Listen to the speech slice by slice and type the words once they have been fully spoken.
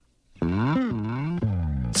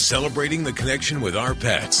celebrating the connection with our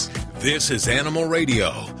pets. This is Animal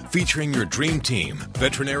Radio, featuring your dream team,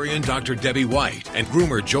 veterinarian Dr. Debbie White and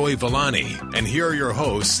groomer Joey Villani. And here are your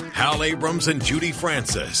hosts, Hal Abrams and Judy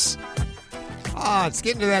Francis. It's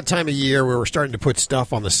getting to that time of year where we're starting to put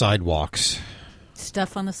stuff on the sidewalks.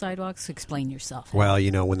 Stuff on the sidewalks? Explain yourself. Well,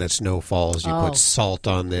 you know, when that snow falls, you put salt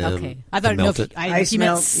on them. Okay. I thought you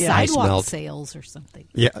meant sidewalk sales or something.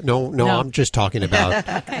 Yeah, no, I'm just talking about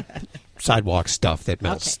sidewalk stuff that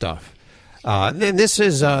melts stuff. And then this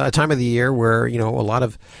is a time of the year where, you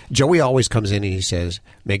know, Joey always comes in and he says,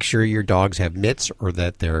 make sure your dogs have mitts or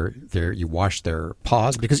that you wash their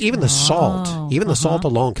paws, because even the salt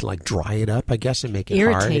alone can like dry it up, I guess, and make it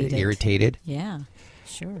irritated. Yeah,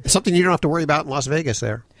 sure. Something you don't have to worry about in Las Vegas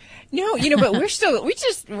there. No, you know, but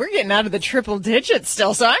we're getting out of the triple digits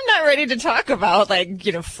still. So I'm not ready to talk about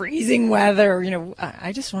freezing weather. You know,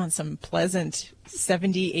 I just want some pleasant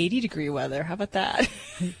 70, 80 degree weather. How about that?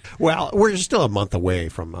 Well, we're still a month away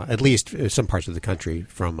from, at least some parts of the country,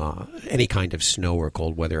 from any kind of snow or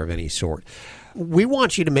cold weather of any sort. We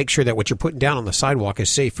want you to make sure that what you're putting down on the sidewalk is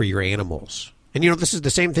safe for your animals. And, you know, this is the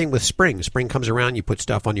same thing with spring. Spring comes around, you put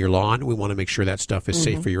stuff on your lawn. We want to make sure that stuff is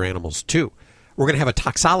safe for your animals, too. We're going to have a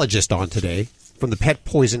toxologist on today from the Pet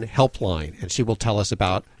Poison Helpline, and she will tell us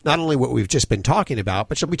about not only what we've just been talking about,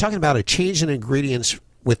 but she'll be talking about a change in ingredients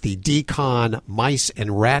with the Decon mice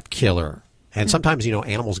and rat killer. And sometimes, you know,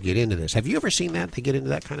 animals get into this. Have you ever seen that? They get into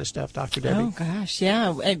that kind of stuff, Dr. Debbie? Oh, gosh,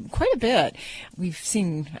 yeah, quite a bit. We've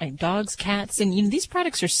seen dogs, cats, and, you know, these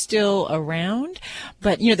products are still around.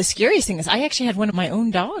 But, you know, the scariest thing is I actually had one of my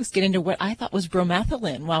own dogs get into what I thought was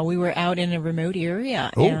bromethalin while we were out in a remote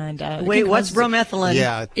area. Oh. And wait, what's bromethalin?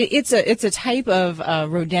 Yeah. It's a type of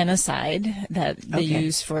rodenticide that they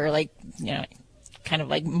use for, like, you know, kind of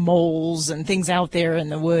like moles and things out there in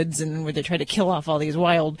the woods, and where they try to kill off all these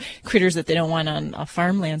wild critters that they don't want on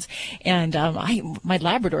farmlands. And my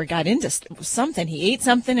Labrador got into something. He ate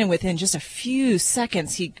something, and within just a few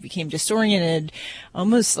seconds, he became disoriented,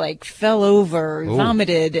 almost like fell over,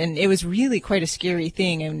 vomited, and it was really quite a scary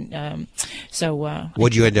thing. And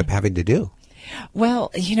What'd you end up having to do?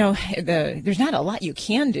 Well, you know, there's not a lot you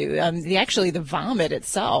can do. The vomit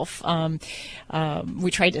itself,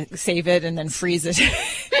 we tried to save it and then freeze it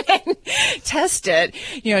and test it,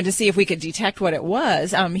 you know, to see if we could detect what it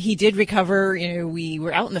was. He did recover. You know, we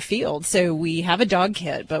were out in the field, so we have a dog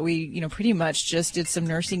kit, but we, you know, pretty much just did some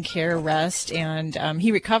nursing care, rest, and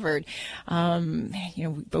he recovered. You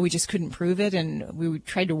know, but we just couldn't prove it, and we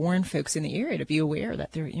tried to warn folks in the area to be aware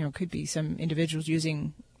that there, you know, could be some individuals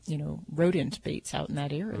using, you know, rodent baits out in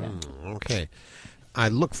that area. Okay. I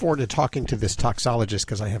look forward to talking to this toxologist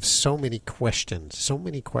because I have so many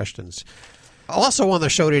questions. Also on the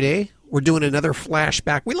show today, we're doing another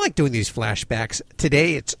flashback. We like doing these flashbacks.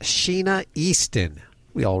 Today, it's Sheena Easton.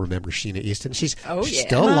 We all remember Sheena Easton. She's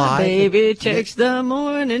still alive. My baby takes the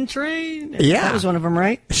morning train. Yeah. That was one of them,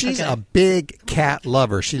 right? She's a big cat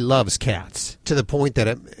lover. She loves cats to the point that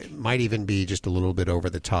it might even be just a little bit over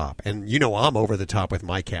the top. And you know I'm over the top with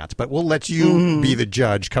my cats, but we'll let you be the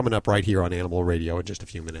judge coming up right here on Animal Radio in just a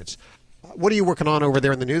few minutes. What are you working on over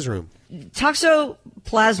there in the newsroom?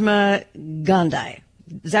 Toxoplasma gondii.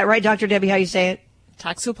 Is that right, Dr. Debbie, how you say it?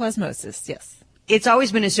 Toxoplasmosis, yes. It's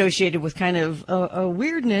always been associated with kind of a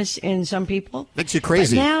weirdness in some people. Makes you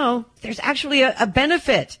crazy. But now there's actually a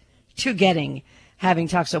benefit to having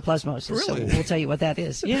toxoplasmosis. Really? So we'll tell you what that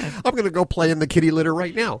is. Yeah. I'm going to go play in the kitty litter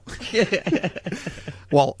right now.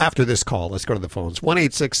 Well, after this call, let's go to the phones.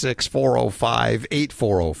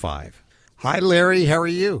 1-866-405-8405. Hi, Larry. How are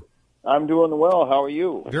you? I'm doing well. How are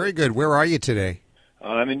you? Very good. Where are you today?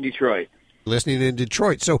 I'm in Detroit. Listening in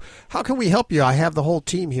Detroit. So how can we help you? I have the whole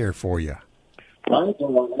team here for you. I'm a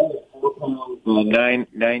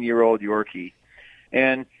 9-year-old Yorkie,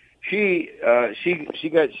 and she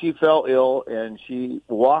fell ill, and she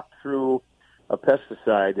walked through a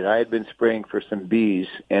pesticide that I had been spraying for some bees,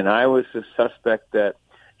 and I was a suspect that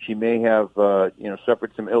she may have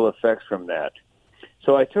suffered some ill effects from that.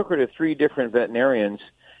 So I took her to 3 different veterinarians,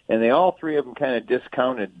 and all 3 of them kind of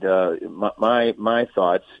discounted my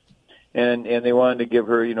thoughts. And they wanted to give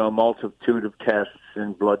her, you know, a multitude of tests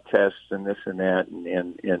and blood tests and this and that.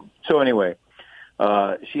 And so anyway,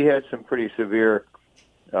 she had some pretty severe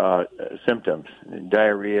symptoms: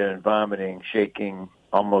 diarrhea and vomiting, shaking,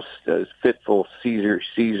 almost fitful seizures,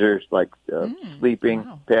 like sleeping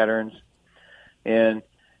patterns. And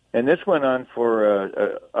this went on for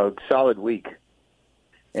a solid week.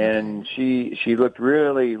 And she looked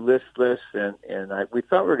really listless, and we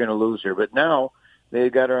thought we were going to lose her, but now they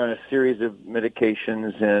got her on a series of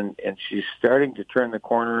medications, and she's starting to turn the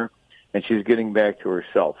corner, and she's getting back to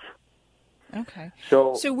herself. Okay.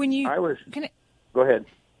 So when you go ahead.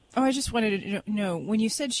 Oh, I just wanted to know, when you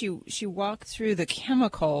said she walked through the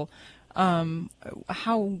chemical,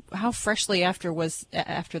 how freshly after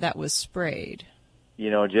that was sprayed?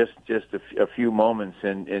 Just a few moments,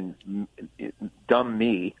 and dumb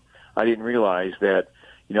me, I didn't realize that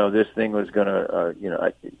this thing was going to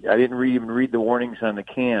I didn't even read the warnings on the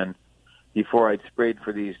can before I'd sprayed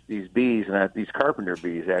for these bees, and these carpenter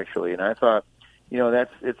bees actually, and I thought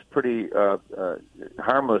it's pretty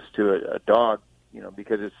harmless to a dog,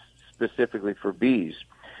 because it's specifically for bees.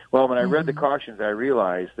 Well, when I read the cautions, I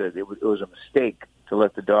realized that it was a mistake to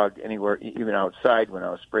let the dog anywhere, even outside, when I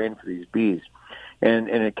was spraying for these bees, and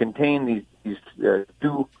it contained these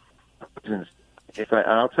two poisons.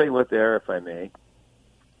 I'll tell you what they are, if I may.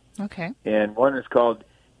 Okay. And one is called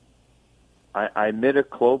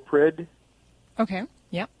imidacloprid. Okay.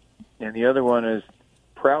 Yep. And the other one is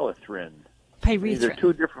pyrethrin. These are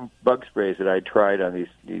two different bug sprays that I tried on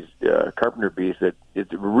these carpenter bees that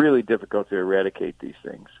it's really difficult to eradicate these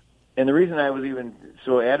things. And the reason I was even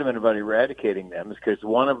so adamant about eradicating them is because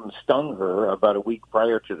one of them stung her about a week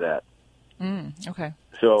prior to that. Okay.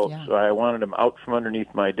 So I wanted them out from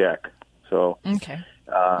underneath my deck. So okay.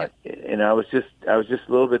 And I was just a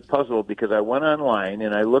little bit puzzled because I went online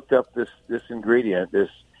and I looked up this ingredient, this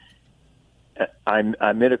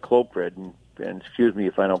imidacloprid, and excuse me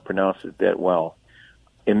if I don't pronounce it that well,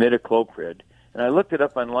 imidacloprid. And I looked it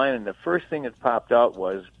up online, and the first thing that popped out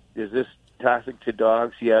was, is this toxic to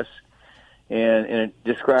dogs? Yes. And it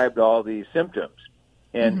described all these symptoms.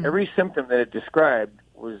 And every symptom that it described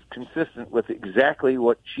was consistent with exactly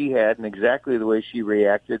what she had and exactly the way she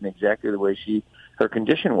reacted and exactly the way her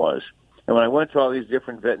condition was. And when I went to all these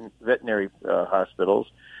different veterinary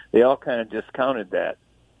hospitals, they all kind of discounted that.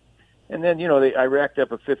 And then, I racked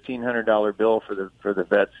up a $1,500 bill for the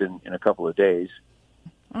vets in a couple of days.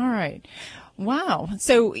 All right. Wow.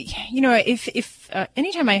 So, if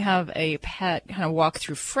anytime I have a pet kind of walk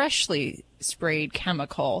through freshly sprayed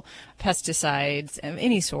chemical, pesticides of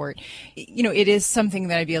any sort, it is something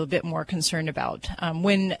that I'd be a bit more concerned about.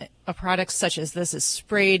 When a product such as this is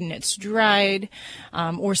sprayed and it's dried,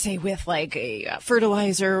 or say with like a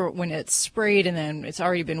fertilizer, when it's sprayed and then it's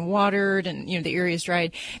already been watered and, the area is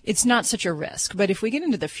dried, it's not such a risk. But if we get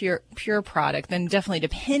into the pure product, then definitely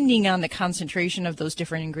depending on the concentration of those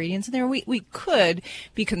different ingredients in there, we could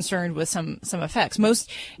be concerned with some effects.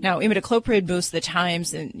 Imidacloprid, most of the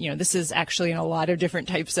times, and, this is actually in a lot of different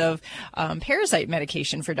types of parasite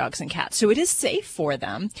medication for dogs and cats. So it is safe for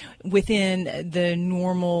them within the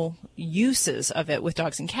normal uses of it with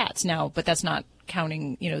dogs and cats now, but that's not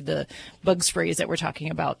counting, the bug sprays that we're talking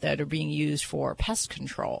about that are being used for pest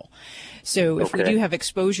control. So if we do have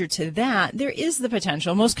exposure to that, there is the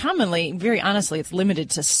potential. Most commonly, very honestly, it's limited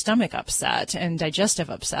to stomach upset and digestive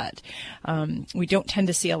upset. We don't tend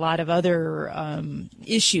to see a lot of other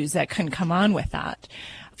issues that can come on with that.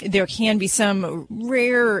 There can be some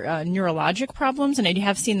rare neurologic problems, and I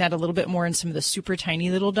have seen that a little bit more in some of the super tiny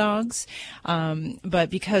little dogs. But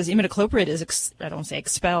because imidacloprid is, I don't say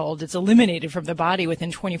expelled, it's eliminated from the body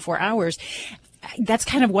within 24 hours, that's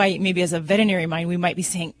kind of why maybe as a veterinary mind, we might be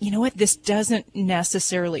saying, this doesn't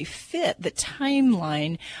necessarily fit the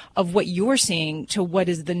timeline of what you're seeing to what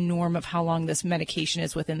is the norm of how long this medication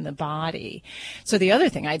is within the body. So the other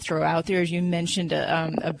thing I'd throw out there is you mentioned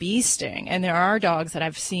a bee sting, and there are dogs that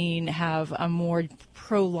I've seen have a more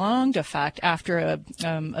prolonged effect after a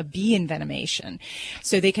bee envenomation.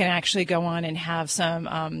 So they can actually go on and have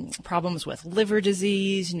some problems with liver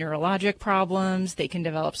disease, neurologic problems. They can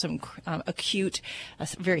develop some acute,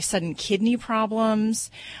 very sudden kidney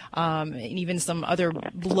problems, and even some other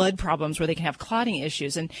blood problems where they can have clotting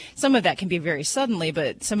issues. And some of that can be very suddenly,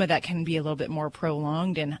 but some of that can be a little bit more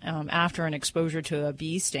prolonged and after an exposure to a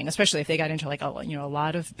bee sting, especially if they got into like a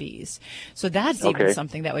lot of bees. So that's even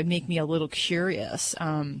something that would make me a little curious.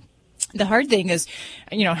 The hard thing is,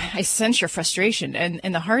 I sense your frustration,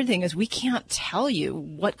 and the hard thing is we can't tell you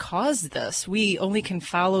what caused this. We only can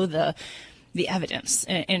follow the evidence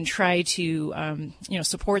and try to,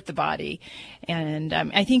 support the body. And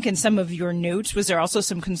I think in some of your notes, was there also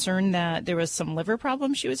some concern that there was some liver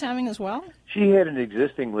problems she was having as well? She had an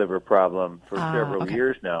existing liver problem for several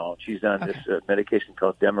years now. She's on this medication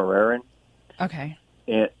called Demerara. Okay.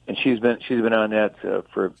 And she's been on that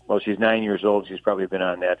she's 9 years old. She's probably been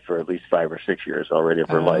on that for at least 5 or 6 years already of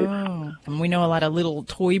her life. And we know a lot of little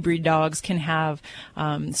toy breed dogs can have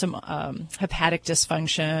some hepatic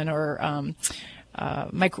dysfunction or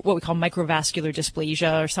what we call microvascular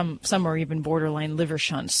dysplasia, or some are even borderline liver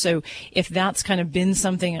shunts. So if that's kind of been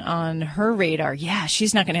something on her radar,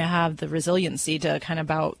 she's not going to have the resiliency to kind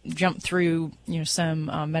of jump through,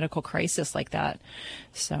 some medical crisis like that.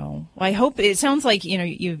 So I hope it sounds like,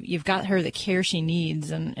 you've got her the care she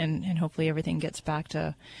needs, and hopefully everything gets back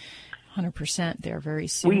to 100% there very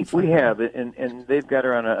soon. We have, and they've got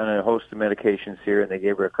her on a host of medications here, and they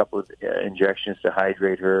gave her a couple of injections to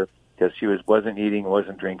hydrate her because she wasn't eating,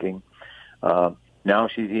 wasn't drinking. Now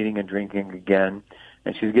she's eating and drinking again,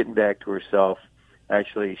 and she's getting back to herself.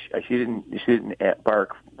 Actually, she didn't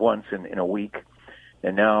bark once in a week,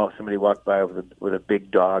 and now somebody walked by with a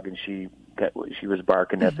big dog, and she was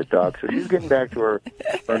barking at the dog. So she's getting back to her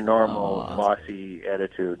normal bossy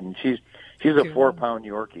attitude, and she's a 4-pound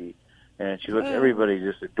Yorkie. And she looks. Everybody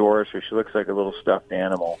just adores her. She looks like a little stuffed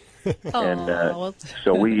animal. And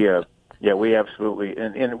so we absolutely.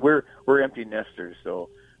 And we're empty nesters. So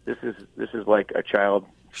this is like a child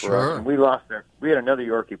for us. And we had another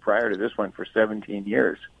Yorkie prior to this one for 17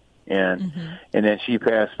 years, and then she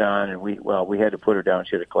passed on. And we had to put her down.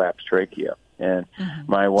 She had a collapsed trachea. And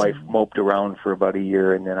my wife moped around for about a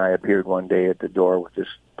year, and then I appeared one day at the door with this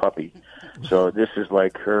puppy. So this is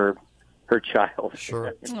like her child.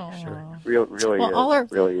 Sure.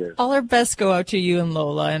 Really is. All our best go out to you and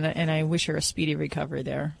Lola, and I wish her a speedy recovery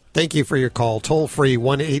there. Thank you for your call. Toll free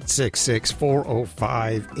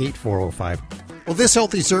 1-866-405-8405. Well, this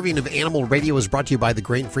healthy serving of Animal Radio is brought to you by the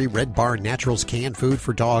grain-free Red Barn Naturals canned food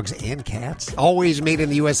for dogs and cats. Always made in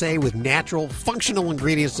the USA with natural, functional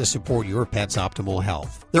ingredients to support your pet's optimal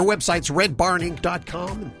health. Their website's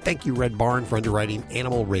redbarninc.com. And thank you, Red Barn, for underwriting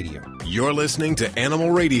Animal Radio. You're listening to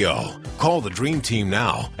Animal Radio. Call the Dream Team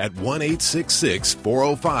now at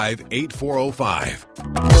 1-866-405-8405.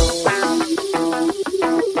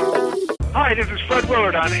 Hi, this is Fred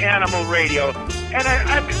Willard on Animal Radio, and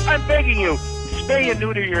I'm begging you, spay and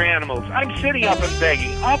neuter your animals. I'm sitting up and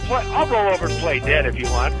begging. I'll roll over and play dead if you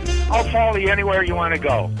want. I'll follow you anywhere you want to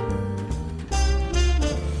go.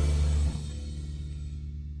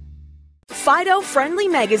 Fido Friendly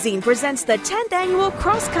Magazine presents the 10th annual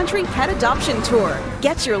Cross Country Pet Adoption Tour.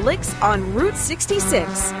 Get your licks on Route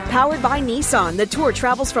 66. Powered by Nissan, the tour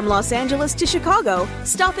travels from Los Angeles to Chicago,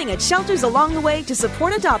 stopping at shelters along the way to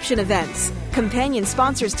support adoption events. Companion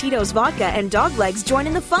sponsors Tito's Vodka and Doglegs join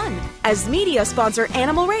in the fun, as media sponsor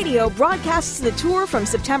Animal Radio broadcasts the tour from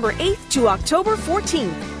September 8th to October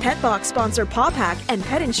 14th. Petbox sponsor Pawpack and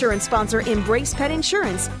pet insurance sponsor Embrace Pet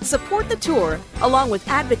Insurance support the tour, along with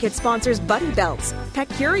advocate sponsors Buddy Belts,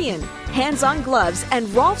 Pecurian, Hands on Gloves, and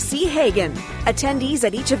Rolf C. Hagen. Attendees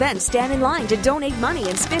at each event stand in line to donate money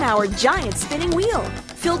and spin our giant spinning wheel,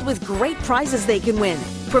 filled with great prizes they can win.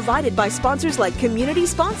 Provided by sponsors like Community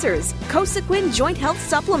Sponsors, Cosequin Joint Health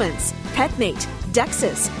Supplements, PetMate,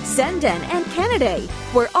 Dexis, Zenden, and Canaday,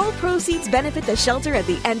 where all proceeds benefit the shelter at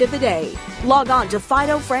the end of the day. Log on to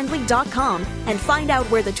FidoFriendly.com and find out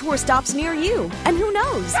where the tour stops near you. And who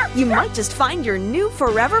knows, you might just find your new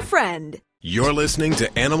forever friend. You're listening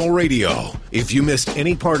to Animal Radio. If you missed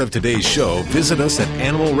any part of today's show, visit us at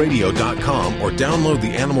animalradio.com or download the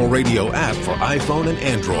Animal Radio app for iPhone and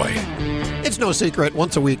Android. It's no secret.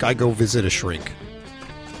 Once a week, I go visit a shrink.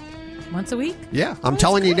 Once a week? Yeah, I'm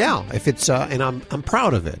telling you now. If it's and I'm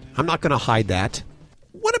proud of it. I'm not going to hide that.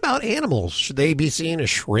 What about animals? Should they be seeing a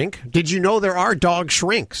shrink? Did you know there are dog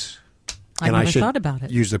shrinks? I never thought about it.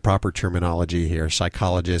 Use the proper terminology here,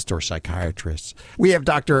 psychologist or psychiatrist. We have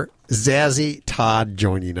Dr. Zazie Todd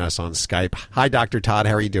joining us on Skype. Hi, Dr. Todd.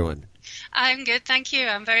 How are you doing? I'm good, thank you.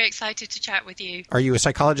 I'm very excited to chat with you. Are you a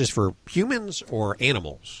psychologist for humans or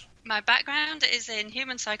animals? My background is in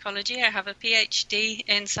human psychology. I have a PhD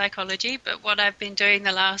in psychology, but what I've been doing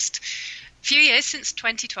the last few years, since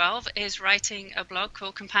 2012, is writing a blog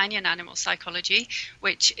called Companion Animal Psychology,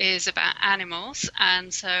 which is about animals.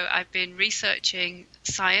 And so I've been researching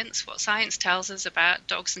science, what science tells us about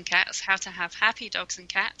dogs and cats, how to have happy dogs and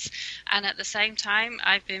cats. And at the same time,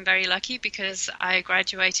 I've been very lucky because I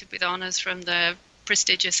graduated with honors from the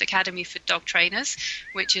prestigious Academy for Dog Trainers,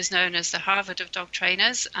 which is known as the Harvard of Dog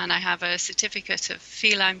Trainers, and I have a certificate of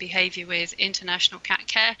feline behavior with International Cat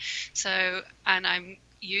Care. And I'm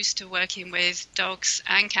used to working with dogs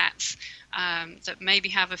and cats that maybe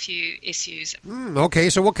have a few issues.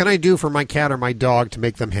 Okay, so what can I do for my cat or my dog to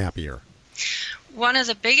make them happier? One of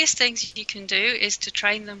the biggest things you can do is to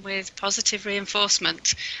train them with positive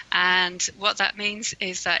reinforcement. And what that means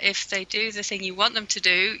is that if they do the thing you want them to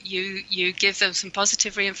do, you give them some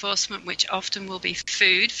positive reinforcement, which often will be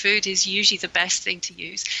food. Food is usually the best thing to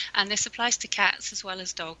use. And this applies to cats as well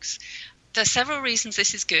as dogs. There's several reasons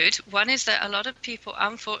this is good. One is that a lot of people,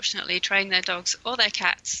 unfortunately, train their dogs or their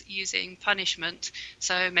cats using punishment.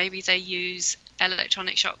 So maybe they use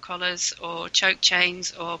electronic shock collars or choke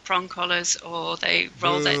chains or prong collars, or they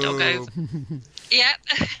roll their dog over. Yeah.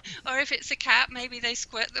 Or if it's a cat, maybe they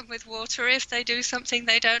squirt them with water if they do something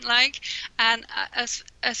they don't like. And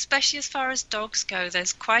especially as far as dogs go,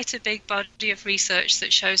 there's quite a big body of research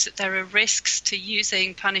that shows that there are risks to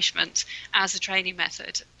using punishment as a training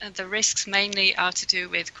method. And the risks mainly are to do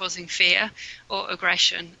with causing fear or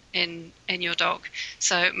aggression in your dog.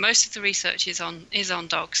 So most of the research is on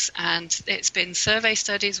dogs, and it's been survey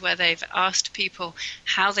studies where they've asked people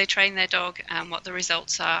how they train their dog and what the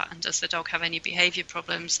results are, and does the dog have any behavior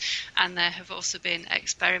problems. And there have also been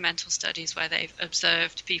experimental studies where they've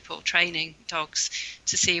observed people training dogs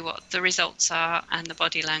to see what the results are and the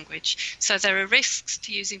body language. So there are risks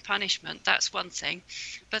to using punishment, that's one thing.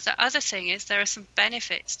 But the other thing is there are some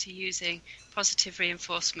benefits to using positive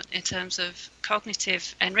reinforcement in terms of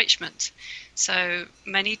cognitive enrichment. So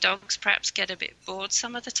many dogs perhaps get a bit bored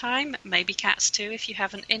some of the time, maybe cats too if you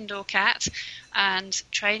have an indoor cat, and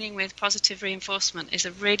training with positive reinforcement is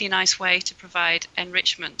a really nice way to provide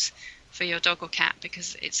enrichment for your dog or cat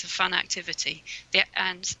because it's a fun activity.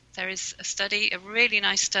 And there is a really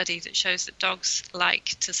nice study that shows that dogs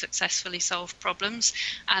like to successfully solve problems,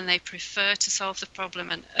 and they prefer to solve the problem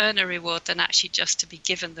and earn a reward than actually just to be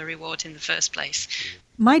given the reward in the first place.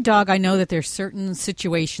 My dog, I know that there's certain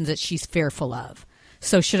situations that she's fearful of.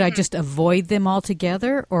 So should I just avoid them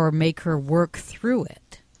altogether or make her work through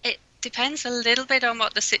it? Depends a little bit on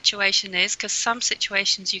what the situation is, because some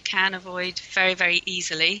situations you can avoid very, very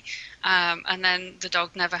easily, and then the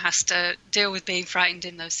dog never has to deal with being frightened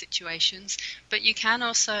in those situations. But you can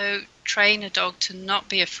also train a dog to not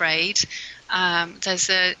be afraid. There's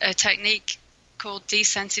a technique called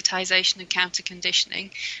desensitization and counter-conditioning,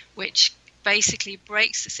 which basically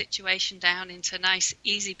breaks the situation down into nice,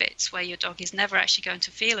 easy bits where your dog is never actually going to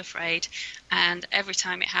feel afraid, and every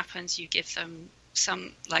time it happens you give them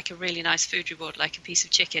like a really nice food reward, like a piece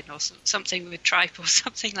of chicken or something with tripe or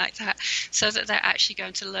something like that, so that they're actually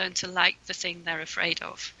going to learn to like the thing they're afraid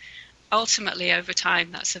of. Ultimately, over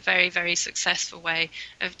time, that's a very, very successful way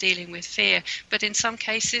of dealing with fear. But in some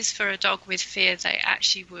cases, for a dog with fear, they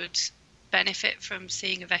actually would benefit from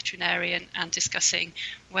seeing a veterinarian and discussing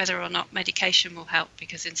whether or not medication will help,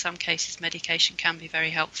 because in some cases medication can be very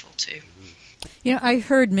helpful too. You know, I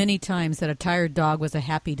heard many times that a tired dog was a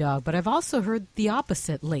happy dog, but I've also heard the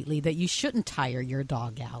opposite lately, that you shouldn't tire your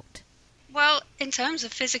dog out. Well, in terms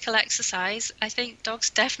of physical exercise, I think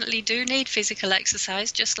dogs definitely do need physical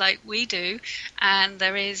exercise, just like we do. And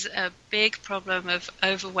there is a big problem of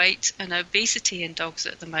overweight and obesity in dogs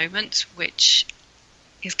at the moment, which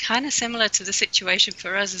is kind of similar to the situation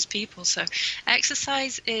for us as people. So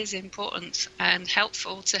exercise is important and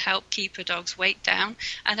helpful to help keep a dog's weight down,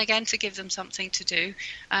 and again to give them something to do.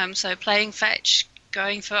 So playing fetch,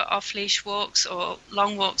 going for off-leash walks or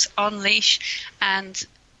long walks on leash. And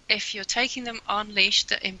if you're taking them on leash,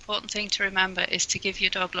 the important thing to remember is to give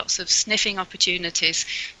your dog lots of sniffing opportunities,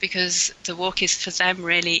 because the walk is for them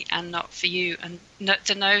really and not for you. And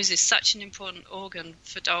the nose is such an important organ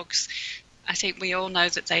for dogs. I think we all know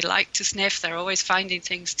that they like to sniff. They're always finding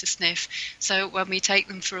things to sniff. So when we take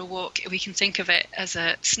them for a walk, we can think of it as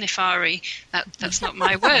a sniffari. That's not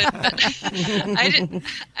my word, but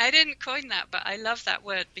I didn't coin that, but I love that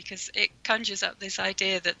word because it conjures up this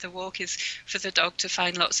idea that the walk is for the dog to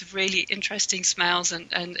find lots of really interesting smells, and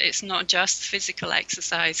it's not just physical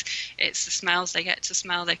exercise. It's the smells they get to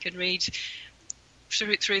smell. They can read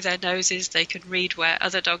through their noses, they can read where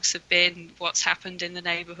other dogs have been, what's happened in the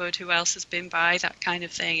neighborhood, who else has been by, that kind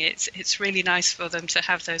of thing. It's really nice for them to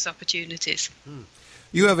have those opportunities.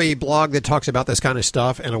 You have a blog that talks about this kind of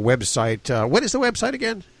stuff and a website. What is the website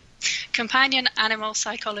again?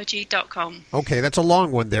 CompanionAnimalPsychology.com. Okay, that's a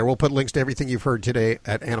long one there. We'll put links to everything you've heard today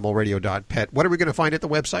at animalradio.pet. What are we going to find at the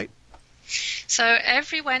website? So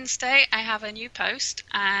every Wednesday I have a new post,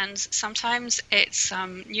 and sometimes it's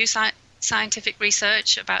new scientific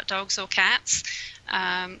research about dogs or cats.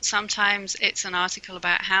 Sometimes it's an article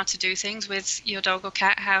about how to do things with your dog or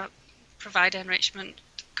cat, how provide enrichment,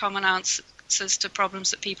 common answers to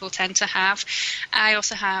problems that people tend to have. I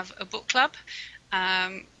also have a book club,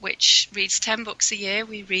 which reads 10 books a year.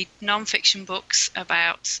 We read non-fiction books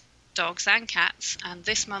about dogs and cats. And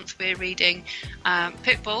this month we're reading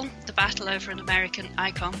Pitbull, The Battle Over an American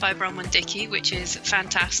Icon by Bronwyn Dickey, which is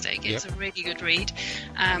fantastic. It's a really good read.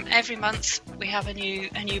 Every month we have a new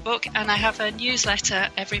book, and I have a newsletter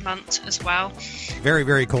every month as well. Very,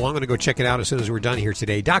 very cool. I'm going to go check it out as soon as we're done here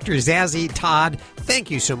today. Dr. Zazie Todd, thank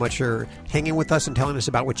you so much for hanging with us and telling us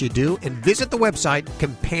about what you do. And visit the website,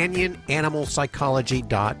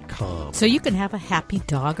 companionanimalpsychology.com. So you can have a happy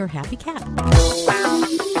dog or happy cat.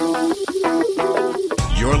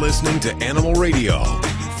 You're listening to Animal Radio.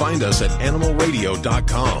 Find us at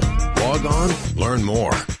animalradio.com. Log on, learn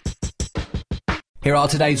more. Here are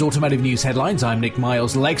today's automotive news headlines. I'm Nick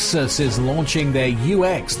Miles. Lexus is launching their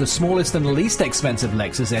UX, the smallest and least expensive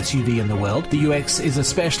Lexus SUV in the world. The UX is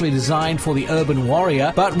especially designed for the urban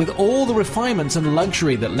warrior, but with all the refinements and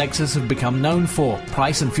luxury that Lexus have become known for.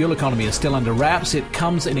 Price and fuel economy are still under wraps. It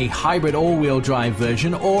comes in a hybrid all-wheel drive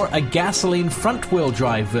version or a gasoline front-wheel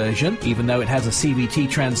drive version. Even though it has a CVT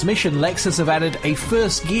transmission, Lexus have added a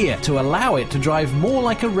first gear to allow it to drive more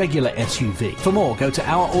like a regular SUV. For more, go to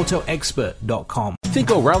ourautoexpert.com.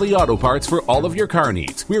 Think O'Reilly Auto Parts for all of your car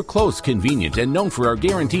needs. We're close, convenient, and known for our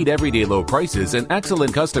guaranteed everyday low prices and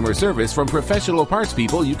excellent customer service from professional parts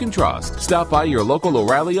people you can trust. Stop by your local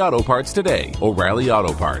O'Reilly Auto Parts today. O'Reilly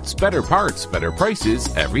Auto Parts. Better parts, better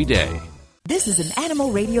prices every day. This is an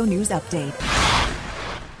Animal Radio News Update.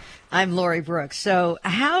 I'm Lori Brooks. So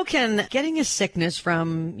how can getting a sickness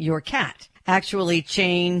from your cat actually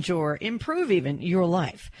change or improve even your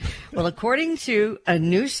life? Well, according to a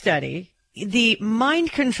new study, the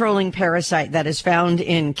mind-controlling parasite that is found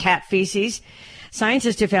in cat feces,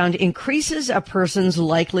 scientists have found increases a person's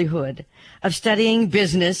likelihood of studying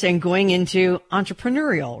business and going into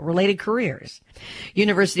entrepreneurial-related careers.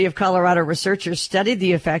 University of Colorado researchers studied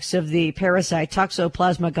the effects of the parasite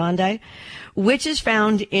Toxoplasma gondii, which is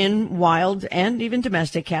found in wild and even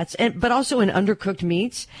domestic cats, but also in undercooked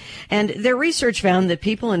meats. And their research found that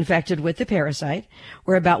people infected with the parasite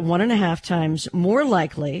were about 1.5 times more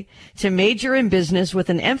likely to major in business with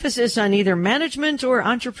an emphasis on either management or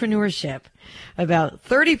entrepreneurship. About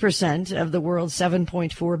 30% of the world's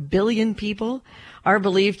 7.4 billion people are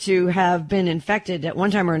believed to have been infected at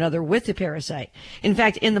one time or another with the parasite. In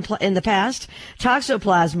fact, in the past,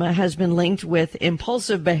 Toxoplasma has been linked with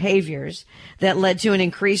impulsive behaviors that led to an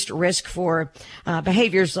increased risk for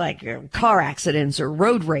behaviors like car accidents or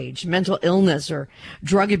road rage, mental illness or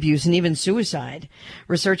drug abuse, and even suicide.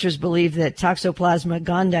 Researchers believe that Toxoplasma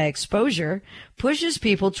gondii exposure pushes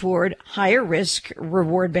people toward higher risk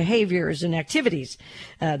reward behaviors and activities.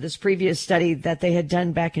 This previous study that they had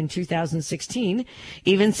done back in 2016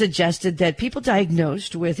 even suggested that people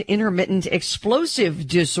diagnosed with intermittent explosive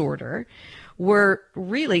disorder were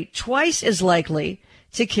really twice as likely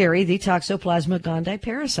to carry the Toxoplasma gondii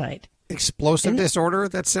parasite. Explosive disorder?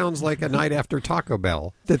 That sounds like a night after Taco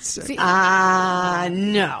Bell. That's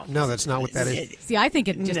no. No, that's not what that is. See, I think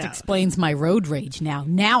it just explains my road rage now.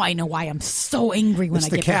 Now I know why I'm so angry when I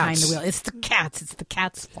get behind the wheel. It's the cats. It's the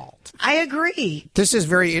cat's fault. I agree. This is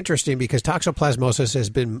very interesting because toxoplasmosis has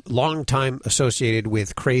been long time associated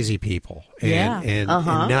with crazy people and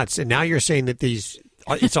nuts. And now you're saying that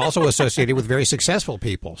it's also associated with very successful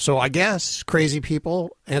people. So I guess crazy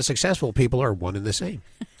people and successful people are one and the same.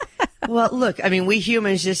 Well, look, I mean, we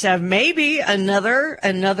humans just have maybe another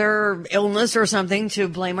illness or something to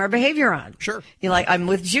blame our behavior on. Sure. Like I'm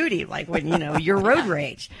with Judy, like when, your road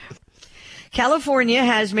rage. California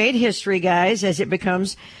has made history, guys, as it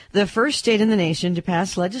becomes the first state in the nation to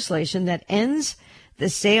pass legislation that ends the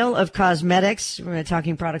sale of cosmetics. We're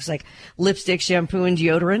talking products like lipstick, shampoo, and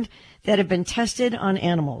deodorant that have been tested on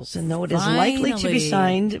animals. And though it is likely to be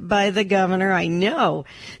signed by the governor, I know,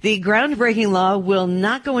 the groundbreaking law will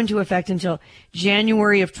not go into effect until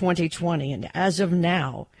January of 2020. And as of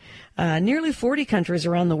now, nearly 40 countries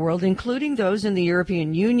around the world, including those in the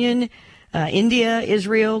European Union, India,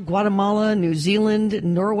 Israel, Guatemala, New Zealand,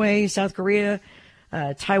 Norway, South Korea,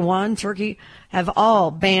 Taiwan, Turkey, have all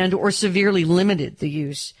banned or severely limited the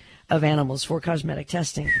use of animals for cosmetic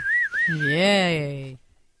testing. Yay.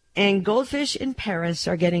 And goldfish in Paris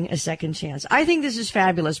are getting a second chance. I think this is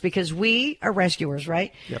fabulous because we are rescuers,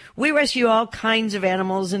 right? Yep. We rescue all kinds of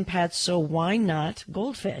animals and pets, so why not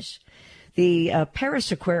goldfish? The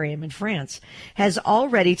Paris Aquarium in France has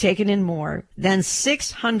already taken in more than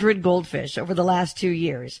 600 goldfish over the last 2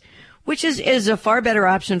 years, which is a far better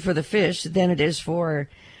option for the fish than it is for,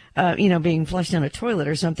 being flushed down a toilet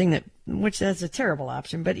or something which that's a terrible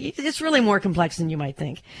option, but it's really more complex than you might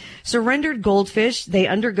think. Surrendered goldfish, they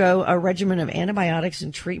undergo a regimen of antibiotics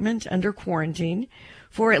and treatment under quarantine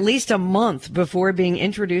for at least a month before being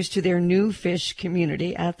introduced to their new fish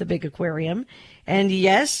community at the big aquarium. And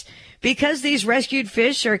yes, because these rescued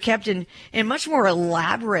fish are kept in much more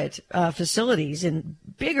elaborate facilities, in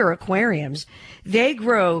bigger aquariums, they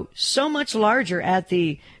grow so much larger at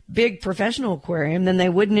the big professional aquarium than they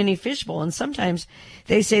would in any fishbowl. And sometimes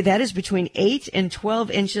they say that is between 8 and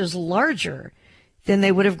 12 inches larger than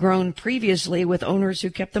they would have grown previously with owners who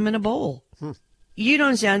kept them in a bowl. You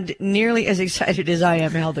don't sound nearly as excited as I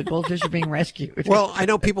am, Hal, that goldfish are being rescued. Well, I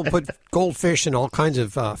know people put goldfish and all kinds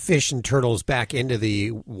of fish and turtles back into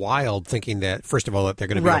the wild thinking that, first of all, that they're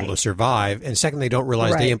going to be able to survive. And second, they don't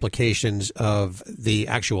realize the implications of the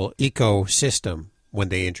actual ecosystem when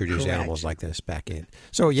they introduce animals like this back in.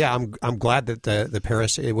 So, yeah, I'm glad that the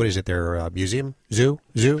Paris, what is it, their museum? Zoo?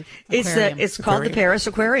 It's called the Paris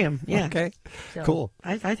Aquarium. Yeah. Okay. So cool.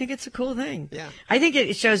 I think it's a cool thing. Yeah. I think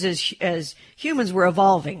it shows as humans we're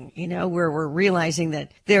evolving, where we're realizing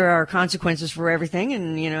that there are consequences for everything,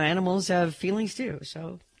 and, animals have feelings too.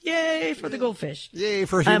 So yay for the goldfish. Yay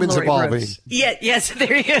for humans evolving. Brooks. Yeah, yes,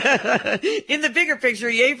 there you go. In the bigger picture,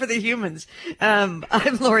 yay for the humans. I'm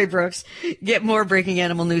Lori Brooks. Get more breaking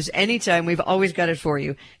animal news anytime. We've always got it for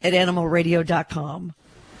you at animalradio.com.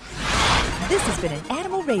 This has been an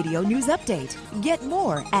Animal Radio News Update. Get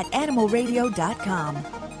more at animalradio.com.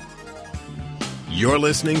 You're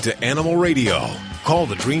listening to Animal Radio. Call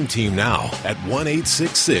the Dream Team now at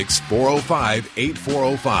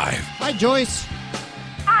 1-866-405-8405. Hi, Joyce.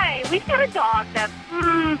 Hi, we've got a dog that's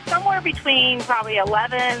somewhere between probably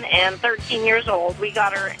 11 and 13 years old. We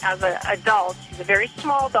got her as an adult. She's a very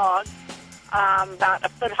small dog, about a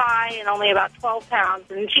foot high and only about 12 pounds,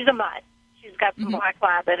 and she's a mutt. She's got some black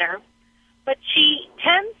lab in her. But she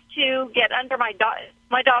tends to get under my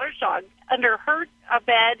daughter's dog, under her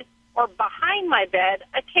bed or behind my bed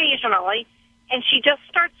occasionally, and she just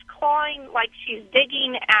starts clawing like she's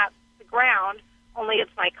digging at the ground, only it's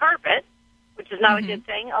my carpet, which is not a good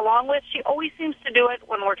thing, along with she always seems to do it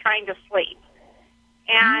when we're trying to sleep.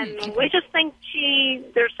 And we just think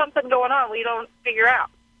there's something going on we don't figure out.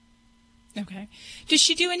 Okay. Does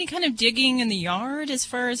she do any kind of digging in the yard as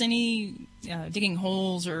far as any digging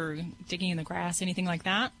holes or digging in the grass, anything like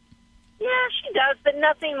that? Yeah, she does, but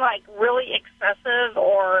nothing like really excessive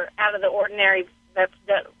or out of the ordinary that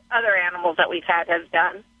other animals that we've had has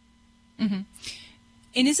done. Mm-hmm.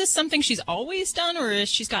 And is this something she's always done, or as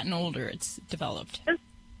she's gotten older it's developed? As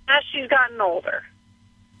she's gotten older.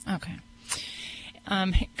 Okay.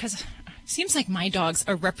 Because seems like my dogs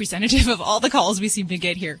are representative of all the calls we seem to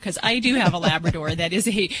get here, because I do have a Labrador that is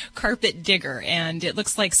a carpet digger, and it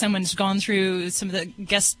looks like someone's gone through some of the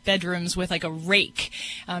guest bedrooms with like a rake,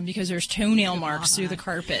 because there's toenail marks through the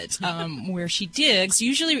carpet where she digs,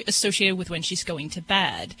 usually associated with when she's going to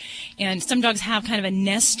bed. And some dogs have kind of a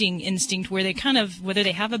nesting instinct where they kind of, whether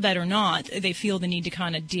they have a bed or not, they feel the need to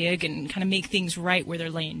kind of dig and kind of make things right where they're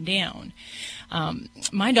laying down.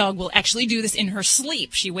 My dog will actually do this in her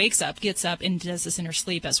sleep. She wakes up, gets up, and does this in her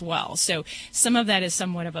sleep as well. So some of that is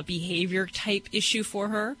somewhat of a behavior type issue for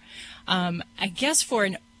her. I guess for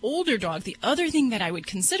an older dog, the other thing that I would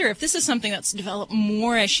consider, if this is something that's developed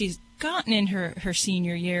more as she's gotten in her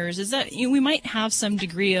senior years, is that we might have some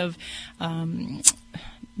degree of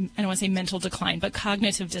I don't want to say mental decline, but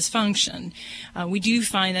cognitive dysfunction. We do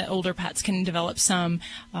find that older pets can develop some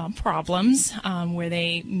problems where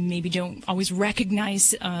they maybe don't always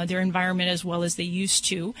recognize their environment as well as they used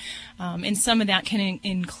to. And some of that can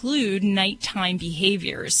include nighttime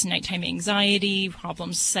behaviors, nighttime anxiety,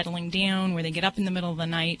 problems settling down where they get up in the middle of the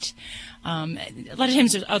night. A lot of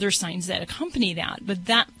times there's other signs that accompany that, but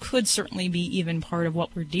that could certainly be even part of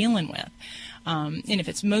what we're dealing with. And if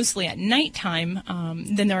it's mostly at nighttime,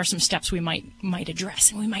 then there are some steps we might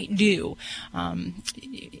address and we might do.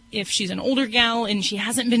 If she's an older gal and she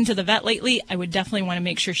hasn't been to the vet lately, I would definitely want to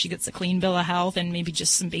make sure she gets a clean bill of health and maybe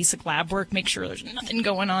just some basic lab work, make sure there's nothing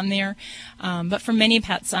going on there. But for many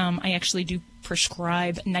pets, I actually do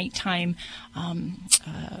prescribe nighttime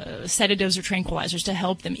sedatives or tranquilizers to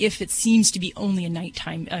help them if it seems to be only a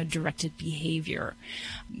nighttime directed behavior.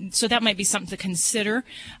 So that might be something to consider.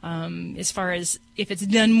 As far as if it's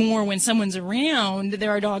done more when someone's around,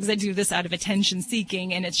 there are dogs that do this out of attention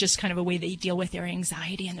seeking, and it's just kind of a way they deal with their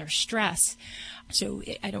anxiety and their stress. So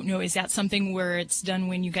I don't know, is that something where it's done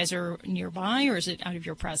when you guys are nearby, or is it out of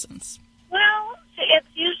your presence? Well, it's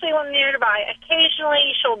usually when nearby.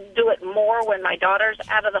 Occasionally she'll do it more when my daughter's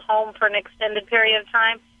out of the home for an extended period of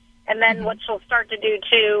time. And then what she'll start to do,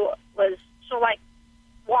 too, was she'll, like,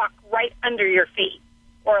 walk right under your feet.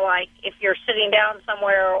 Or, like, if you're sitting down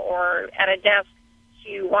somewhere or at a desk,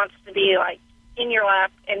 she wants to be, like, in your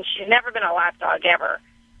lap. And she's never been a lap dog ever.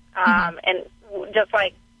 And just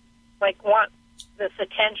like want this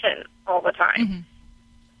attention all the time. Mm-hmm.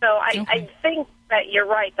 So I think that you're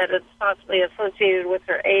right, that it's possibly associated with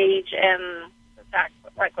her age and the fact,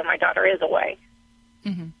 like when my daughter is away.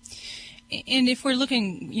 Mm-hmm. And if we're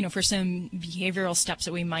looking, for some behavioral steps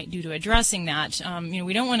that we might do to addressing that,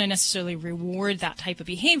 we don't want to necessarily reward that type of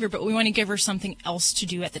behavior, but we want to give her something else to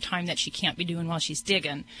do at the time that she can't be doing while she's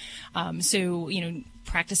digging. So,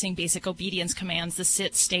 practicing basic obedience commands, the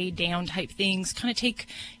sit, stay, down type things, kind of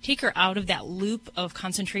take her out of that loop of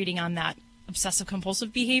concentrating on that obsessive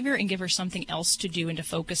compulsive behavior and give her something else to do and to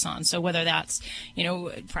focus on. So whether that's,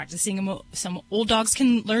 practicing, some old dogs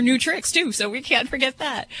can learn new tricks too, so we can't forget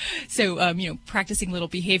that. So, practicing little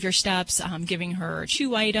behavior steps, giving her a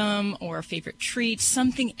chew item or a favorite treat,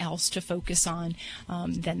 something else to focus on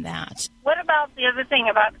than that. What about the other thing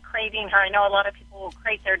about crating her? I know a lot of people will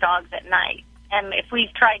crate their dogs at night. And if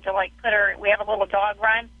we've tried to, put her, we have a little dog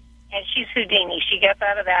run, and she's Houdini. She gets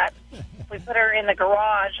out of that. If we put her in the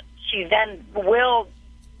garage, she then will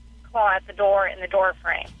claw at the door in the door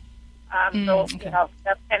frame. So, that's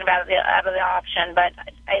kind of out of the option. But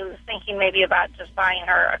I was thinking maybe about just buying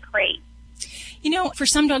her a crate. For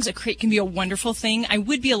some dogs, a crate can be a wonderful thing. I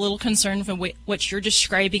would be a little concerned with what you're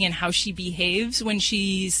describing and how she behaves when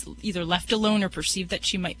she's either left alone or perceived that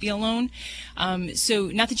she might be alone. So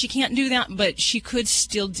not that she can't do that, but she could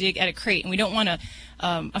still dig at a crate. And we don't want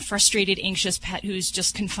a frustrated, anxious pet who's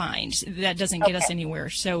just confined. That doesn't get us anywhere.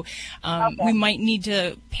 So we might need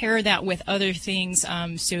to pair that with other things.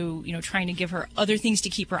 So, trying to give her other things to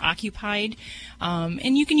keep her occupied.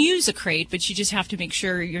 And you can use a crate, but you just have to make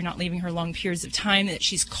sure you're not leaving her long periods of time, that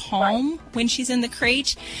she's calm when she's in the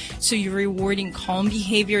crate. So you're rewarding calm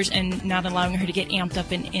behaviors and not allowing her to get amped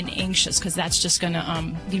up and anxious, because that's just going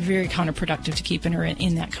to be very counterproductive to keeping her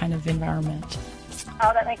in that kind of environment.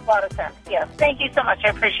 Oh, that makes a lot of sense. Yes. Thank you so much. I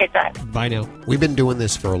appreciate that. Bye now. We've been doing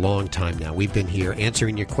this for a long time now. We've been here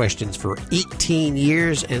answering your questions for 18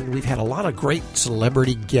 years, and we've had a lot of great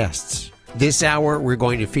celebrity guests. This hour, we're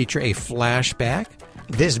going to feature a flashback.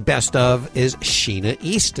 This best of is Sheena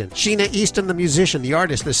Easton. Sheena Easton, the musician, the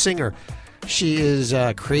artist, the singer. She is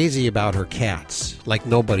crazy about her cats, like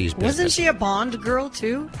nobody's business. Wasn't she a Bond girl,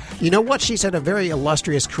 too? You know what? She's had a very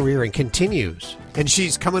illustrious career and continues. And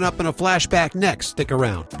she's coming up in a flashback next. Stick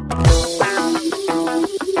around.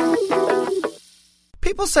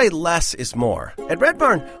 People say less is more. At Red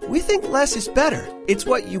Barn, we think less is better. It's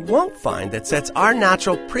what you won't find that sets our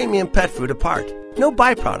natural premium pet food apart. No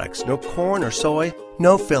byproducts, no corn or soy,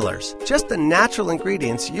 no fillers. Just the natural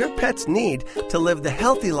ingredients your pets need to live the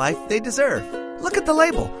healthy life they deserve. Look at the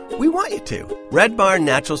label. We want you to. Red Barn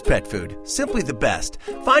Naturals Pet Food. Simply the best.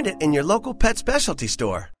 Find it in your local pet specialty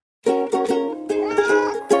store.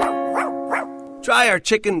 Try our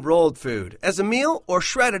chicken rolled food as a meal or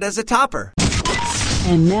shredded as a topper.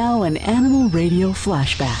 And now an Animal Radio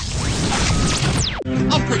flashback.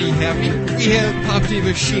 I'm pretty happy. We have Pop Diva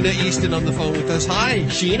Sheena Easton on the phone with us. Hi,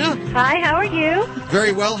 Sheena. Hi, how are you?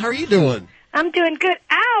 Very well. How are you doing? I'm doing good.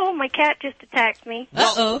 Ow, my cat just attacked me.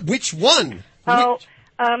 Uh-oh. Which one? Oh,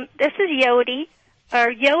 this is Yodi.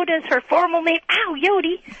 Yoda's her formal name. Ow,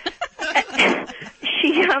 Yodi.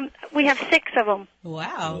 We have 6 of them.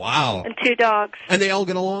 Wow. Wow. And 2 dogs. And they all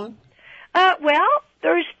get along? Well,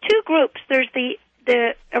 there's 2 groups. There's the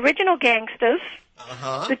original gangsters,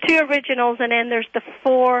 the 2 originals, and then there's the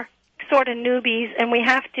 4 sort of newbies, and we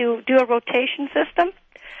have to do a rotation system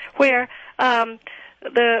where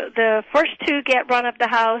the first 2 get run of the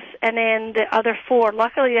house, and then the other 4.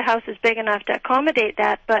 Luckily, the house is big enough to accommodate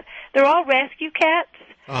that, but they're all rescue cats,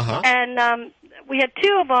 and we had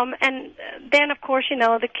 2 of them, and then, of course,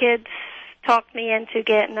 the kids talked me into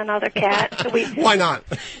getting another cat. So why not?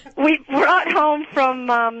 We brought home from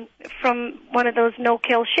one of those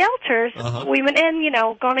no-kill shelters. We went in,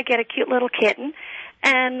 going to get a cute little kitten,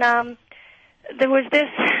 and there was this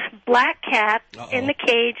black cat in the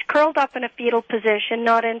cage, curled up in a fetal position,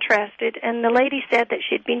 not interested, and the lady said that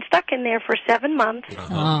she'd been stuck in there for 7 months.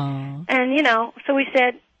 And, so we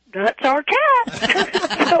said, that's our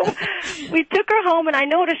cat. So we took her home, and I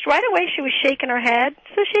noticed right away she was shaking her head,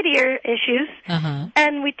 so she had ear issues.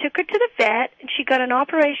 And we took her to the vet, and she got an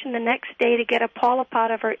operation the next day to get a polyp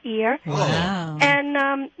out of her ear. Wow. And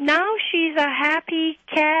now she's a happy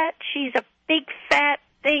cat. She's a big fat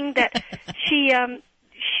thing that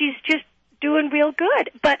she's just doing real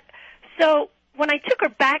good. But so when I took her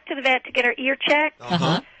back to the vet to get her ear checked,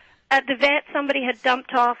 at the vet, somebody had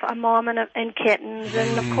dumped off a mom and kittens,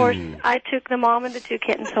 and of course, I took the mom and the 2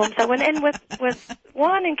 kittens home. So I went in with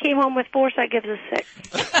 1 and came home with 4, so that gives us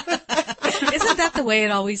 6. Isn't that the way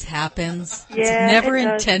it always happens? Yeah, it's never it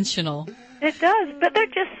does. intentional. It does, but they're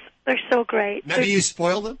just They're so great. Now, do you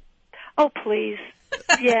spoil them? Oh, please.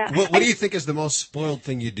 Yeah. What do you think is the most spoiled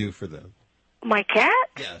thing you do for them? My cat?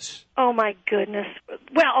 Yes. Oh, my goodness.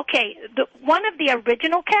 Well, okay, one of the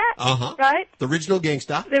original cats, right? The original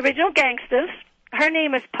gangsta? The original gangsters. Her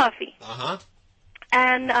name is Puffy. Uh-huh.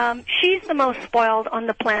 And she's the most spoiled on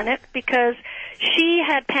the planet because she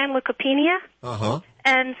had panleukopenia. Uh-huh.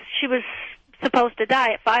 And she was supposed to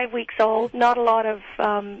die at 5 weeks old. Not a lot of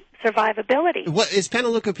survivability. What is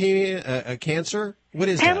panleukopenia a cancer? What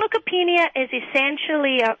is that? Panleukopenia is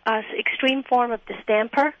essentially a extreme form of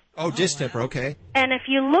distemper. Oh, distemper, okay. And if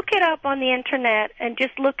you look it up on the internet and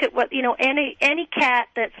just look at what, any cat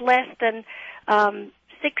that's less than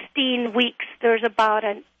 16 weeks, there's about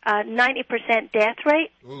a 90% death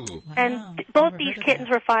rate. Ooh. And both these kittens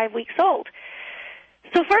were 5 weeks old.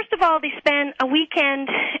 So first of all, they spent a weekend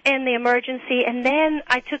in the emergency, and then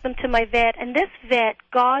I took them to my vet, and this vet,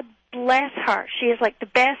 God bless her, she is like the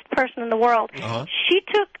best person in the world. Uh-huh. She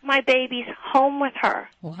took my babies home with her.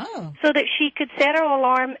 Wow. So that she could set her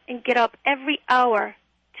alarm and get up every hour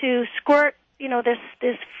to squirt,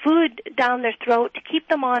 this food down their throat to keep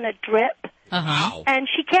them on a drip. Uh-huh. And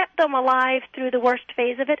she kept them alive through the worst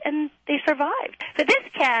phase of it, and they survived. So this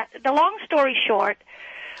cat, the long story short,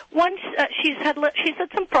 once she's had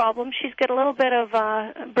some problems. She's got a little bit of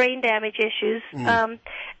brain damage issues,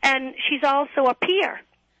 and she's also a peer.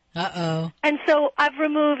 Uh-oh. And so I've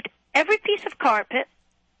removed every piece of carpet.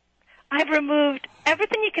 I've removed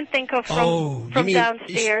everything you can think of from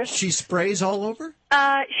downstairs. She sprays all over?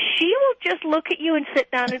 She will just look at you and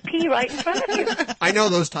sit down and pee right in front of you. I know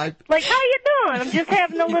those type. Like, how you doing? I'm just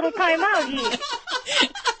having a little time out here.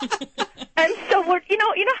 And so we're, you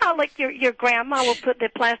know how like your grandma will put the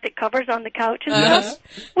plastic covers on the couch and stuff?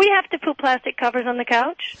 We have to put plastic covers on the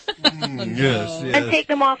couch. Yes. And take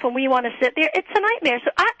them off when we want to sit there. It's a nightmare.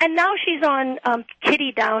 So and now she's on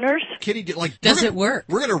kitty downers. Does it work?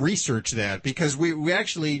 We're going to research that because we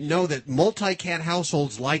actually know that multi-cat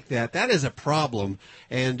households like that is a problem.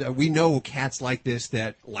 And we know cats like this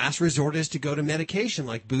that last resort is to go to medication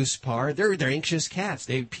like Buspar. They're anxious cats.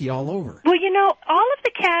 They pee all over. Well, all of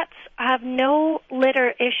the cats have no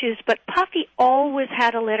litter issues, but Puffy always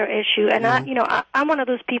had a litter issue. And I'm one of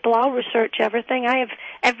those people. I'll research everything. I have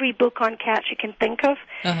every book on cats you can think of.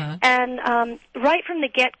 Uh-huh. And right from the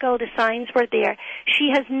get-go, the signs were there.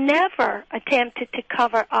 She has never attempted to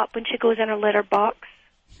cover up when she goes in her litter box.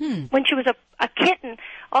 When she was a kitten,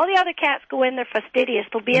 all the other cats go in there fastidious.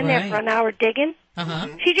 They'll be in there for an hour digging. Uh-huh.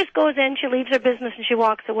 She just goes in, she leaves her business, and she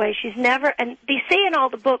walks away. She's never, and they say in all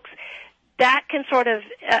the books, that can sort of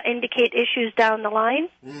indicate issues down the line.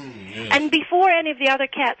 Yes. And before any of the other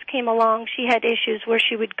cats came along, she had issues where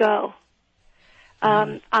she would go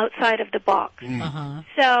outside of the box. Uh-huh.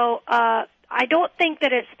 So I don't think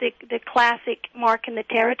that it's the classic mark in the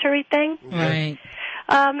territory thing. Right.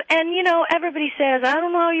 And, everybody says, I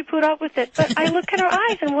don't know how you put up with it. But I look in her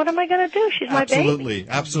eyes, and what am I going to do? She's my baby.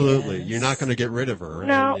 Absolutely. Yes. You're not going to get rid of her.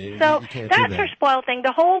 No. So that's her spoiled thing.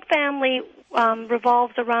 The whole family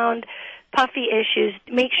revolves around Puffy issues.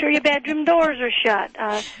 Make sure your bedroom doors are shut.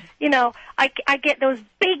 I get those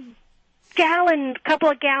big couple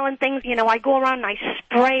of gallon things. I go around and I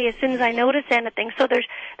spray as soon as I notice anything. So there's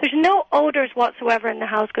no odors whatsoever in the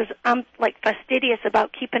house because I'm like fastidious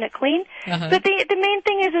about keeping it clean. Uh-huh. But the main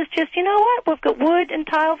thing is just, you know what? We've got wood and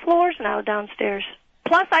tile floors now downstairs.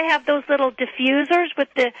 Plus, I have those little diffusers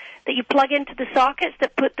that you plug into the sockets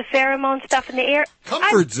that put the pheromone stuff in the air.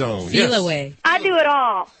 Comfort zone. Feel away. I do it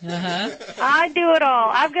all. Uh-huh. I do it all.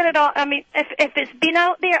 I've got it all. I mean, if it's been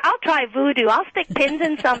out there, I'll try voodoo. I'll stick pins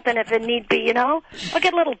in something if it need be, I'll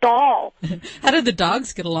get a little doll. How did the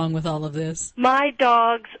dogs get along with all of this? My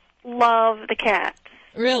dogs love the cats.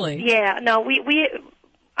 Really? Yeah. No,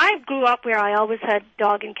 I grew up where I always had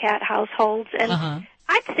dog and cat households, and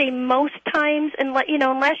I'd say most times, unless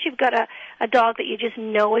you've got a dog that you just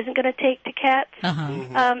know isn't going to take to cats,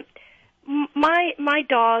 my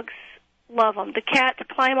dogs love them. The cats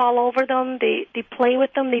climb all over them. They play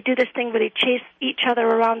with them. They do this thing where they chase each other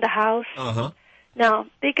around the house. No,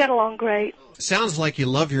 they get along great. Sounds like you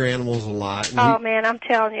love your animals a lot. Oh, man, I'm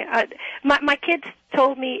telling you. My kids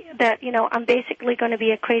told me that, I'm basically going to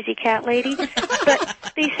be a crazy cat lady. But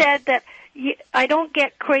they said that I don't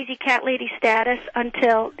get crazy cat lady status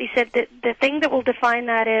until, they said that the thing that will define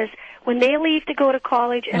that is when they leave to go to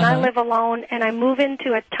college and I live alone and I move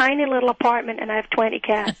into a tiny little apartment and I have 20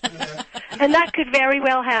 cats. And that could very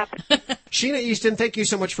well happen. Sheena Easton, thank you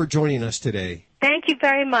so much for joining us today. Thank you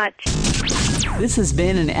very much. This has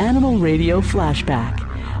been an Animal Radio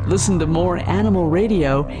Flashback. Listen to more Animal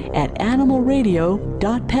Radio at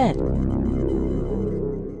animalradio.pet.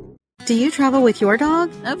 Do you travel with your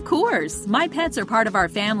dog? Of course. My pets are part of our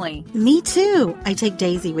family. Me too. I take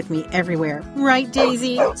Daisy with me everywhere. Right,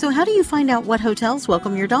 Daisy? So how do you find out what hotels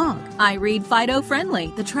welcome your dog? I read Fido Friendly,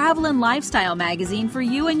 the travel and lifestyle magazine for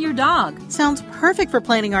you and your dog. Sounds perfect for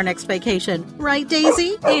planning our next vacation. Right,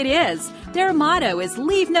 Daisy? It is. Their motto is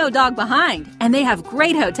leave no dog behind, and they have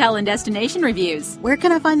great hotel and destination reviews. Where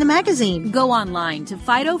can I find the magazine? Go online to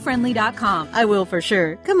FidoFriendly.com. I will for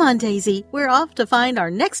sure. Come on, Daisy. We're off to find our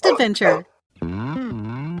next adventure.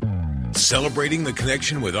 Celebrating the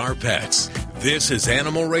connection with our pets. This is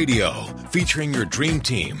Animal Radio, featuring your dream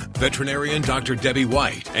team, veterinarian Dr. Debbie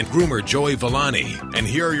White and groomer Joey Villani. And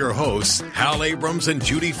here are your hosts, Hal Abrams and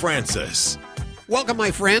Judy Francis. Welcome,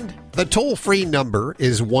 my friend. The toll-free number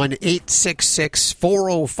is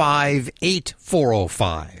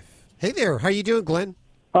 1-866-405-8405. Hey there. How you doing, Glenn?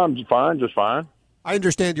 I'm fine, just fine. I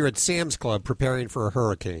understand you're at Sam's Club preparing for a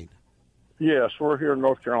hurricane. Yes, we're here in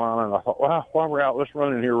North Carolina, and I thought, well, while we're out, let's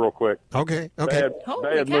run in here real quick. Okay. Bad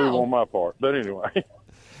move on my part, but anyway.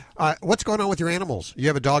 What's going on with your animals? You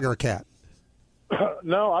have a dog or a cat?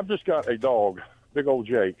 No, I've just got a dog, big old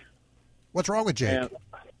Jake. What's wrong with Jake?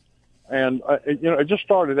 And it just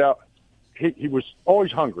started out, he was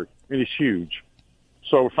always hungry, and he's huge.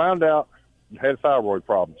 So we found out he had a thyroid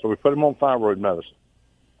problem, so we put him on thyroid medicine.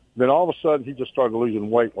 Then all of a sudden, he just started losing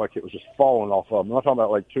weight like it was just falling off of him. I'm talking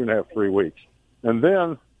about like 2.5, 3 weeks. And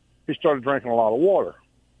then he started drinking a lot of water.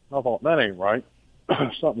 I thought, that ain't right.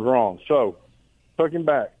 Something's wrong. So took him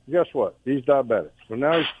back. Guess what? He's diabetic. So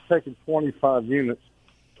now he's taking 25 units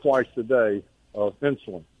twice a day of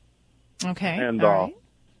insulin. Okay. And right.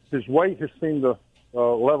 His weight has seemed to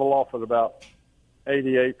level off at about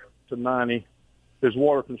 88 to 90. His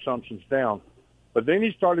water consumption's down. But then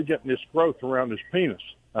he started getting this growth around his penis.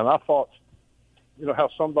 And I thought, you know how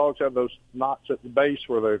some dogs have those knots at the base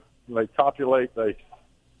where they copulate, they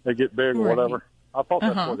get big or whatever? I thought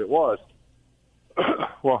that's what it was.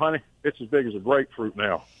 Well, honey, it's as big as a grapefruit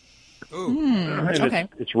now. And okay.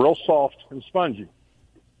 It's real soft and spongy.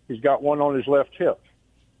 He's got one on his left hip.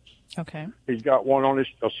 Okay. He's got one on a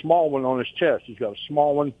small one on his chest. He's got a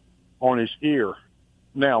small one on his ear.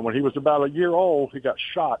 Now, when he was about a year old, he got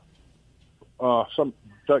shot. Some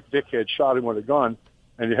dickhead shot him with a gun,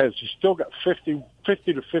 and he's still got 50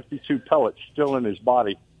 to 52 pellets still in his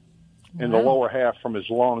body, in the lower half from his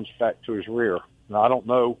lungs back to his rear. Now, I don't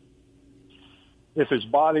know if his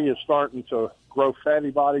body is starting to grow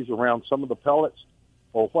fatty bodies around some of the pellets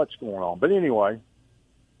or what's going on. But anyway,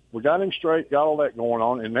 we got him straight, got all that going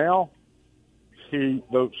on, and now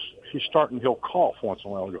he'll cough once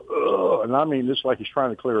in a while and go, ugh, and I mean, this like he's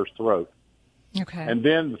trying to clear his throat. Okay. And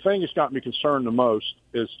then the thing that's got me concerned the most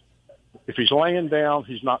is if he's laying down,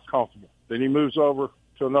 he's not comfortable. Then he moves over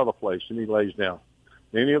to another place and he lays down.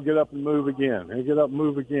 Then he'll get up and move again. He'll get up and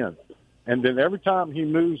move again. And then every time he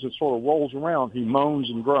moves and sort of rolls around, he moans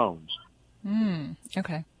and groans.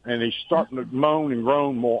 Okay. And he's starting to moan and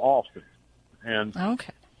groan more often. And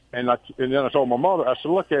okay. And then I told my mother, I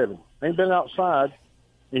said, look at him. Ain't been outside,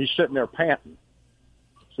 and he's sitting there panting.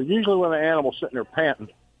 So usually when an animal's sitting there panting,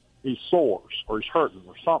 he soars or he's hurting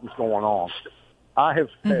or something's going on. I have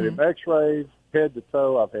had him x-rayed head to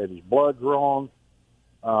toe. I've had his blood drawn.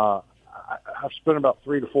 I've spent about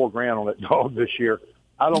 $3,000 to $4,000 on that dog this year.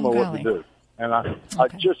 I don't know what to do. And I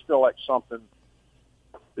just feel like something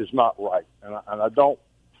is not right. And I don't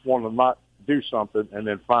want to not do something and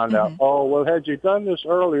then find out, oh, well, had you done this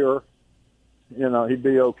earlier, he'd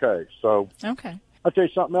be okay. So okay. I'll tell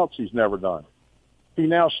you something else he's never done. He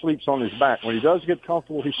now sleeps on his back. When he does get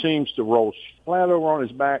comfortable, he seems to roll flat over on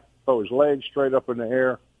his back, throw his legs straight up in the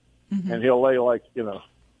air, and he'll lay like,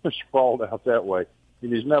 sprawled out that way.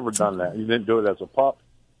 And he's never done that. He didn't do it as a pup,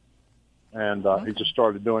 and he just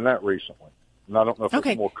started doing that recently. And I don't know if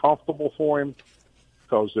it's more comfortable for him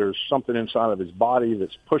because there's something inside of his body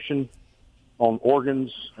that's pushing on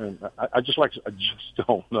organs, and I just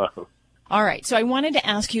don't know. All right. So I wanted to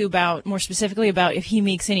ask you more specifically about if he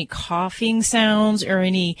makes any coughing sounds or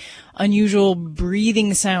any unusual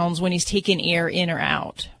breathing sounds when he's taking air in or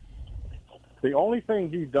out. The only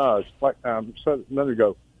thing he does, like I said a minute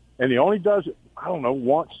ago, and he only does it, I don't know,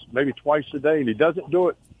 once, maybe twice a day, and he doesn't do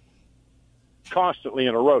it constantly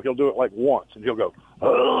in a row. He'll do it like once, and he'll go,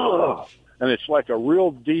 ugh, and it's like a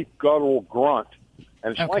real deep guttural grunt,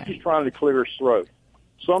 and it's like he's trying to clear his throat.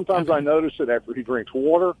 Sometimes I notice it after he drinks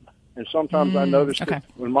water. And sometimes I notice it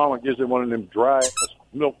when Mama gives him one of them dry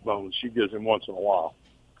milk bones she gives him once in a while.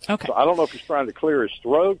 Okay. So I don't know if he's trying to clear his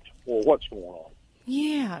throat or what's going on.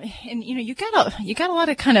 Yeah, and you got a lot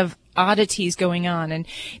of kind of oddities going on. And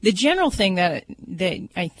the general thing that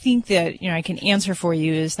I think that, I can answer for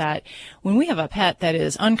you is that when we have a pet that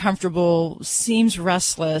is uncomfortable, seems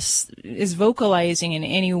restless, is vocalizing in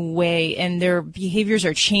any way, and their behaviors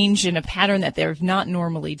are changed in a pattern that they've not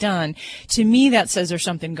normally done, to me that says there's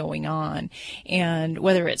something going on. And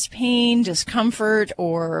whether it's pain, discomfort,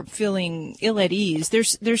 or feeling ill at ease,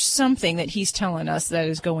 there's something that he's telling us that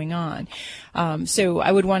is going on. So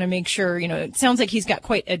I would want to make sure, it sounds like he's got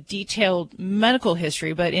quite a detailed medical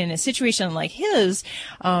history, but in a situation like his,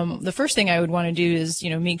 the first thing I would want to do is,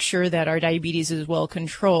 make sure that our diabetes is well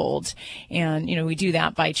controlled. And, we do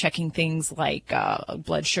that by checking things like a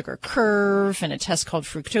blood sugar curve and a test called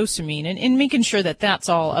fructosamine, and making sure that that's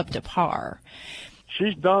all up to par.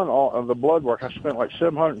 She's done all of the blood work. I spent like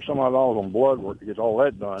 $700 and some odd dollars on blood work to get all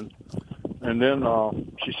that done. And then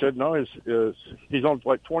she said, no, he's on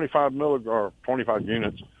like 25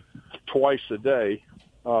 units twice a day,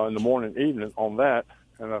 in the morning and evening on that.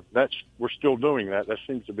 And we're still doing that. That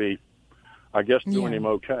seems to be, I guess, doing him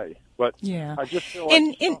okay. But I just feel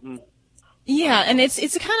like something. Yeah, and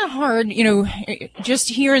it's kind of hard, just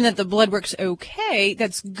hearing that the blood work's okay,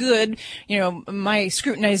 that's good. My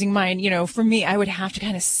scrutinizing mind, for me, I would have to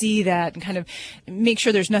kind of see that and kind of make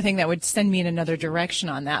sure there's nothing that would send me in another direction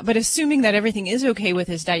on that. But assuming that everything is okay with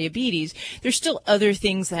his diabetes, there's still other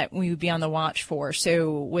things that we would be on the watch for.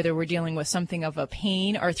 So whether we're dealing with something of a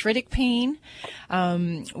pain, arthritic pain,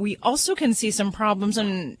 we also can see some problems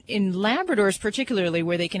in Labradors particularly,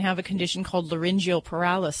 where they can have a condition called laryngeal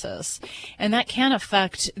paralysis. And that can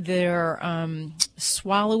affect their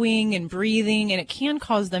swallowing and breathing, and it can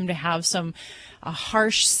cause them to have some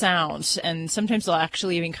harsh sounds. And sometimes they'll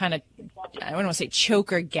actually even kind of, I don't want to say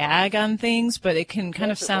choke or gag on things, but it can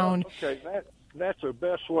kind of sound. Okay, that's the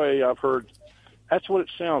best way I've heard. That's what it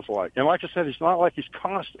sounds like. And like I said, it's not like he's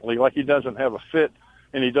constantly, like he doesn't have a fit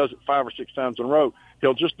and he does it 5 or 6 times in a row.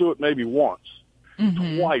 He'll just do it maybe once,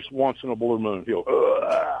 twice, once in a blue moon. He'll,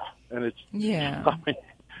 and it's, I mean,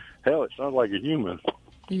 hell, it sounds like a human.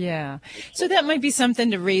 Yeah. So that might be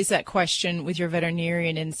something to raise that question with your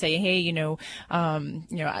veterinarian and say, hey,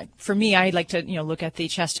 for me, I'd like to, look at the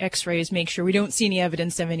chest x-rays, make sure we don't see any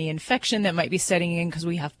evidence of any infection that might be setting in because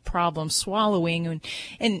we have problems swallowing.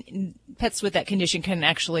 And pets with that condition can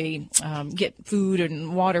actually get food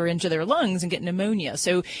and water into their lungs and get pneumonia.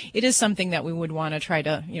 So it is something that we would want to try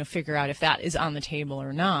to, figure out if that is on the table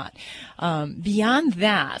or not. Beyond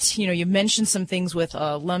that, you mentioned some things with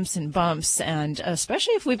lumps and bumps, and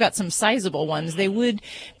especially if we've got some sizable ones, they would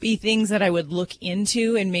be things that I would look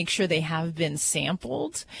into and make sure they have been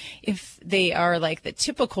sampled. If they are like the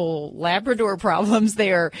typical Labrador problems,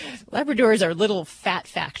 Labradors are little fat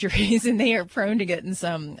factories, and they are prone to getting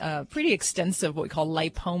some pretty extensive what we call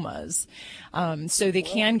lipomas. So they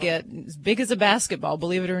can get as big as a basketball,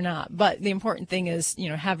 believe it or not. But the important thing is,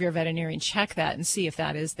 have your veterinarian check that and see if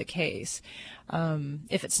that is the case.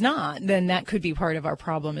 If it's not, then that could be part of our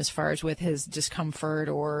problem as far as with his discomfort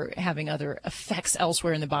or having other effects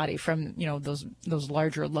elsewhere in the body from, those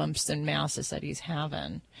larger lumps and masses that he's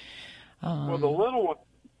having. Well, the little one,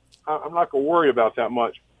 I'm not going to worry about that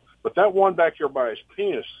much. But that one back here by his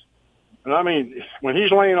penis, and I mean, when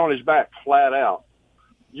he's laying on his back flat out,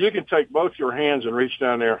 you can take both your hands and reach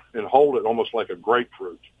down there and hold it almost like a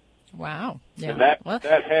grapefruit. Wow. Yeah. And that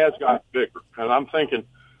has got bigger. And I'm thinking,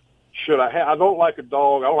 I don't like a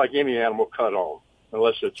dog. I don't like any animal cut off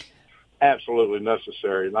unless it's absolutely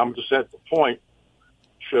necessary. And I'm just at the point,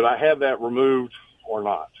 should I have that removed or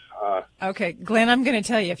not? Okay, Glenn, I'm going to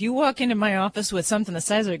tell you, if you walk into my office with something the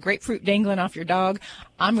size of a grapefruit dangling off your dog,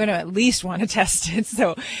 I'm going to at least want to test it.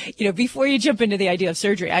 So, before you jump into the idea of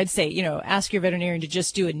surgery, I'd say, ask your veterinarian to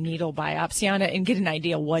just do a needle biopsy on it and get an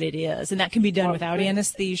idea what it is. And that can be done without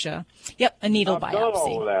anesthesia. Yep, a needle biopsy. I've done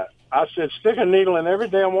all of that. I said, stick a needle in every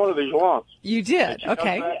damn one of these lumps. You did?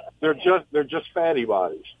 Okay. They're just fatty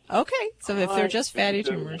bodies. Okay, so if they're just fatty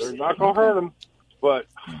tumors. They're not going to hurt them. But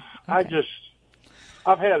okay.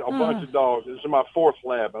 I've had a bunch of dogs. This is my 4th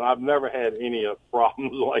lab, and I've never had any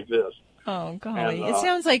problems like this. Oh, golly. And, it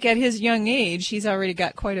sounds like at his young age, he's already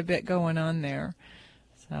got quite a bit going on there.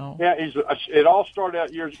 So. Yeah, it all started out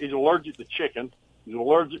he's allergic to chicken. He's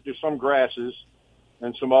allergic to some grasses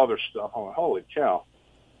and some other stuff. Oh, holy cow.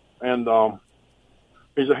 And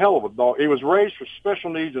he's a hell of a dog. He was raised for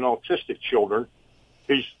special needs and autistic children.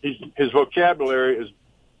 His vocabulary is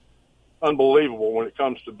unbelievable when it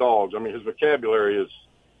comes to dogs. I mean, his vocabulary is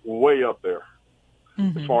way up there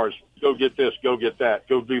as far as go get this, go get that,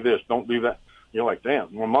 go do this, don't do that. You're like,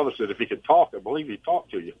 damn. My mother said if he could talk, I believe he'd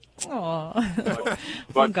talk to you. Oh,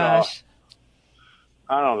 but gosh.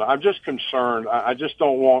 I don't know. I'm just concerned. I just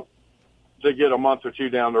don't want to get a month or two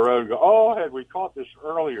down the road and go, oh, had we caught this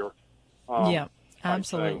earlier? Yeah,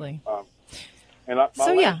 absolutely. And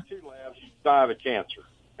my last 2 labs died of cancer.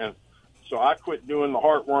 And so I quit doing the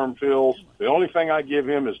heartworm pills. The only thing I give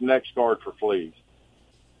him is NexGard for fleas.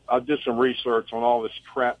 I did some research on all this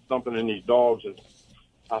crap dumping in these dogs, and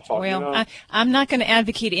I thought, well, I'm not going to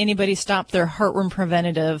advocate anybody stop their heartworm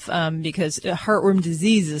preventative because heartworm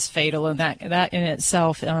disease is fatal, and that in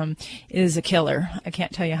itself is a killer. I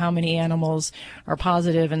can't tell you how many animals are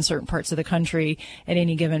positive in certain parts of the country at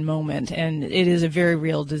any given moment, and it is a very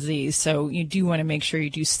real disease. So you do want to make sure you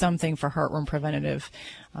do something for heartworm preventative.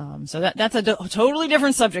 So that's a totally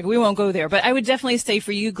different subject. We won't go there. But I would definitely say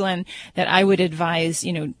for you, Glenn, that I would advise,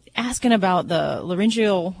 asking about the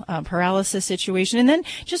laryngeal paralysis situation, and then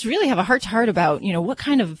just really have a heart-to-heart about, what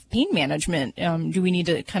kind of pain management do we need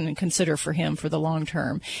to kind of consider for him for the long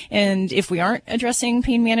term. And if we aren't addressing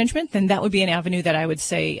pain management, then that would be an avenue that I would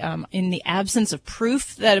say, in the absence of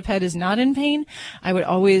proof that a pet is not in pain, I would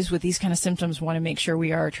always, with these kind of symptoms, want to make sure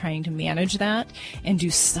we are trying to manage that and do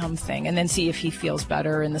something, and then see if he feels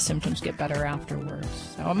better and the symptoms get better afterwards.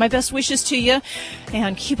 So my best wishes to you,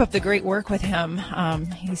 and keep up the great work with him.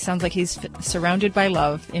 He sounds like he's surrounded by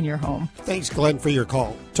love in your home. Thanks, Glenn, for your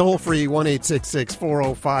call. Toll free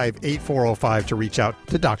 1-866-405-8405 to reach out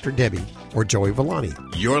to Dr. Debbie or Joey Villani.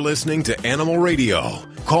 You're listening to Animal Radio.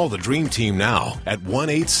 Call the Dream Team now at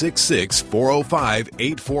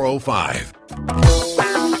 1-866-405-8405.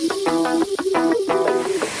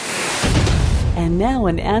 And now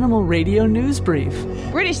an Animal Radio news brief.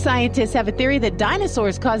 British scientists have a theory that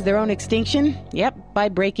dinosaurs caused their own extinction. Yep, by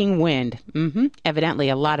breaking wind. Evidently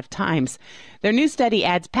a lot of times. Their new study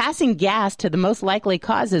adds passing gas to the most likely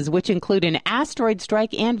causes, which include an asteroid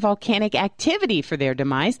strike and volcanic activity for their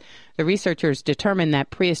demise. The researchers determined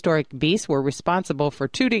that prehistoric beasts were responsible for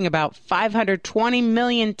tooting about 520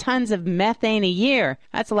 million tons of methane a year.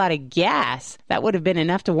 That's a lot of gas. That would have been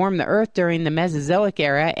enough to warm the Earth during the Mesozoic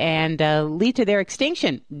era and lead to their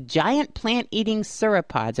extinction. Giant plant-eating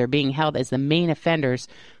sauropods are being held as the main offenders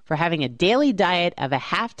for having a daily diet of a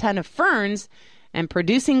half ton of ferns and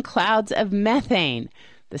producing clouds of methane.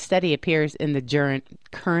 The study appears in the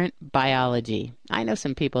Current Biology. I know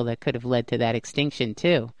some people that could have led to that extinction,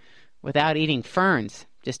 too, without eating ferns,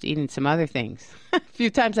 just eating some other things. A few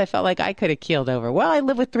times I felt like I could have keeled over. Well, I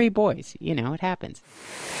live with 3 boys. It happens.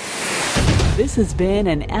 This has been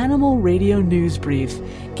an Animal Radio news brief.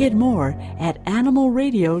 Get more at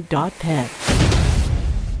animalradio.pet.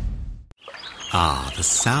 Ah, the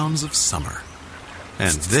sounds of summer.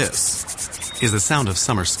 And this is the sound of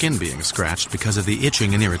summer skin being scratched because of the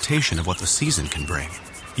itching and irritation of what the season can bring.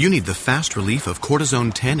 You need the fast relief of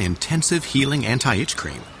Cortisone 10 Intensive Healing Anti-Itch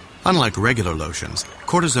Cream. Unlike regular lotions,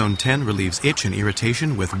 Cortisone 10 relieves itch and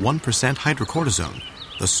irritation with 1% hydrocortisone,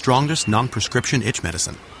 the strongest non-prescription itch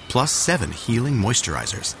medicine, plus 7 healing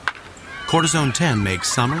moisturizers. Cortisone 10 makes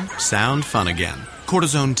summer sound fun again.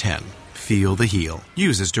 Cortisone 10. Feel the heal.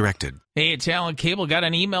 Use as directed. Hey, it's Alan Cable. Got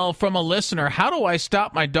an email from a listener. How do I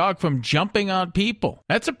stop my dog from jumping on people?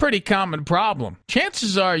 That's a pretty common problem.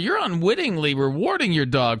 Chances are you're unwittingly rewarding your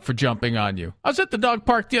dog for jumping on you. I was at the dog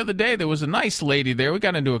park the other day. There was a nice lady there. We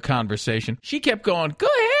got into a conversation. She kept going, go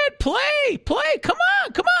ahead, play, come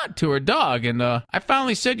on, to her dog. And I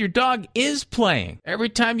finally said, your dog is playing. Every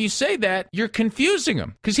time you say that, you're confusing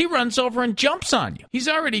him because he runs over and jumps on you. He's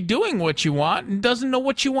already doing what you want and doesn't know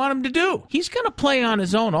what you want him to do. He's going to play on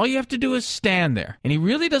his own. All you have to do is stand there. And he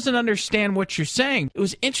really doesn't understand what you're saying. It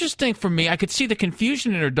was interesting for me. I could see the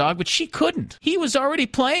confusion in her dog, but she couldn't. He was already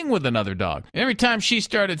playing with another dog. And every time she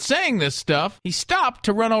started saying this stuff, he stopped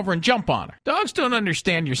to run over and jump on her. Dogs don't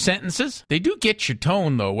understand your sentences. They do get your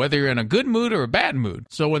tone, though, whether you're in a good mood or a bad mood.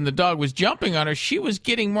 So when the dog was jumping on her, she was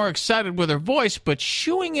getting more excited with her voice, but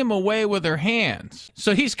shooing him away with her hands.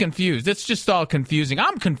 So he's confused. It's just all confusing.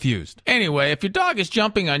 I'm confused. Anyway, if your dog is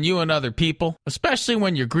jumping on you and other people, especially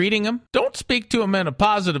when you're greeting him, don't speak to him in a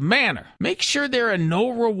positive manner. Make sure there are no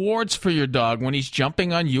rewards for your dog when he's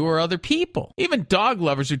jumping on you or other people. Even dog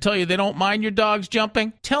lovers who tell you they don't mind your dog's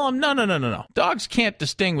jumping, tell them no. Dogs can't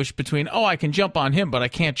distinguish between, I can jump on him, but I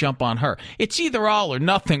can't jump on her. It's either all or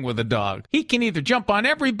nothing with a dog. He can either jump on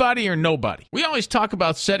everybody or nobody. We always talk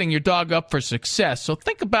about setting your dog up for success, so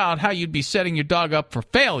think about how you'd be setting your dog up for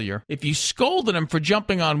failure if you scolded him for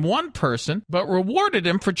jumping on one person, but rewarded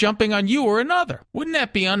him for jumping on you or another. Wouldn't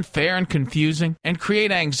that be unfair and confusing and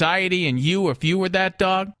create anxiety in you if you were that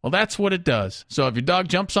dog? Well, that's what it does. So if your dog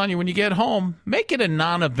jumps on you when you get home, make it a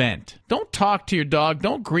non-event. Don't talk to your dog.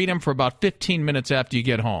 Don't greet him for about 15 minutes after you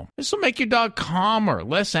get home. This will make your dog calmer,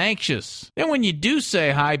 less anxious. Then when you do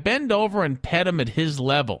say hi, guy, bend over and pet him at his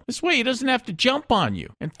level. This way he doesn't have to jump on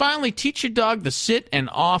you. And finally, teach your dog the sit and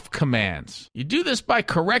off commands. You do this by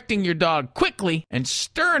correcting your dog quickly and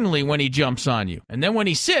sternly when he jumps on you. And then when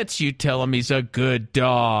he sits, you tell him he's a good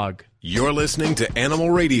dog. You're listening to Animal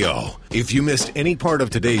Radio. If you missed any part of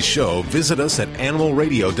today's show, visit us at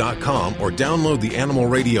animalradio.com or download the Animal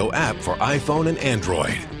Radio app for iPhone and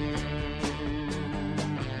Android.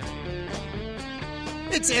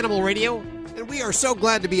 It's Animal Radio, and we are so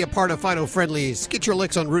glad to be a part of Fido Friendly's Get Your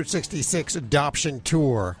Licks on Route 66 Adoption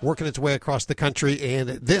Tour, working its way across the country. And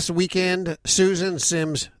this weekend, Susan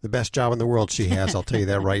Sims, the best job in the world she has, I'll tell you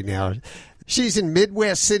that right now. She's in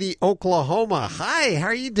Midwest City, Oklahoma. Hi, how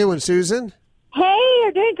are you doing, Susan? Hey,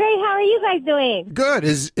 you're doing great. How are you guys doing? Good.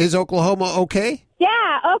 Is Oklahoma okay?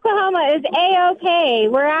 Yeah, Oklahoma is A-okay.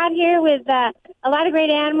 We're out here with a lot of great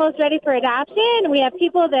animals ready for adoption. We have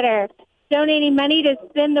people that are donating money to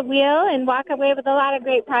spin the wheel and walk away with a lot of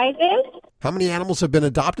great prizes. How many animals have been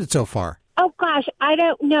adopted so far? Oh, gosh, I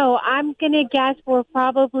don't know. I'm going to guess we're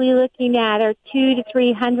probably looking at 200 to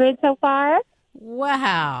 300 so far.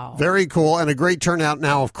 Wow. Very cool and a great turnout.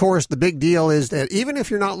 Now, of course, the big deal is that even if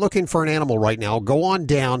you're not looking for an animal right now, go on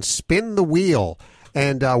down, spin the wheel,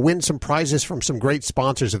 and win some prizes from some great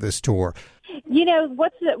sponsors of this tour. You know,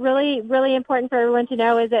 what's really, really important for everyone to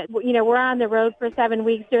know is that, you know, we're on the road for 7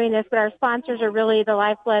 weeks doing this, but our sponsors are really the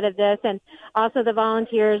lifeblood of this and also the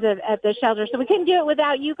volunteers at the shelter. So we couldn't do it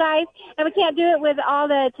without you guys, and we can't do it with all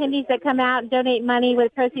the attendees that come out and donate money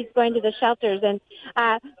with proceeds going to the shelters. And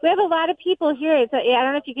we have a lot of people here. So I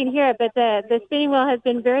don't know if you can hear it, but the spinning wheel has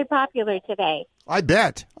been very popular today. I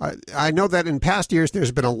bet. I know that in past years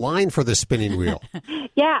there's been a line for the spinning wheel.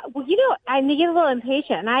 Yeah, well, you know, I get a little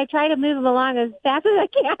impatient, and I try to move them along as fast as I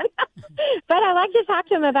can. But I like to talk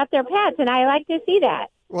to them about their pets, and I like to see that.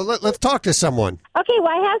 Well, let's talk to someone. Okay, well,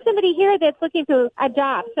 I have somebody here that's looking to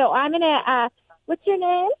adopt. So I'm going to, what's your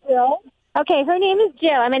name? Jill. Okay, her name is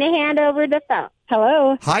Jill. I'm going to hand over the phone.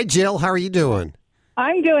 Hello. Hi, Jill. How are you doing?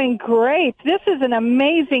 I'm doing great. This is an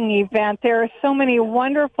amazing event. There are so many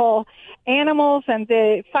wonderful animals, and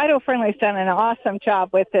the Fido Friendly's done an awesome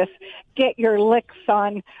job with this. Get Your Licks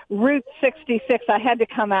on Route 66. I had to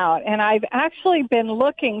come out, and I've actually been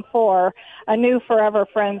looking for a new forever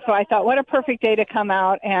friend, so I thought, what a perfect day to come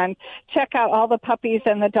out and check out all the puppies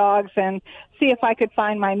and the dogs and see if I could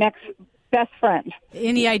find my next best friend.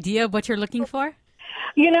 Any idea of what you're looking for?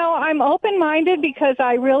 You know, I'm open-minded because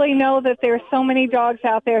I really know that there's so many dogs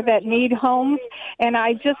out there that need homes, and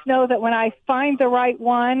I just know that when I find the right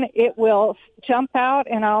one, it will jump out,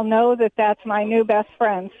 and I'll know that that's my new best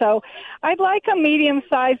friend. So I'd like a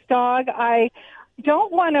medium-sized dog. I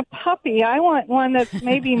don't want a puppy. I want one that's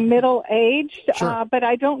maybe middle-aged, Sure. But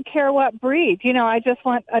I don't care what breed. You know, I just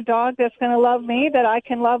want a dog that's going to love me that I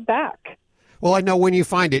can love back. Well, I know when you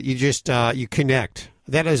find it, you just you connect.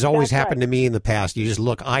 That has always That's happened to me in the past. You just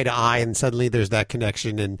look eye to eye, and suddenly there's that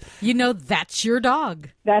connection. And you know, that's your dog.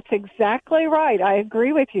 That's exactly right. I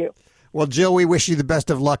agree with you. Well, Jill, we wish you the best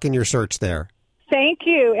of luck in your search there. Thank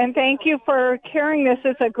you, and thank you for carrying this.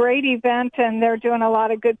 It's a great event, and they're doing a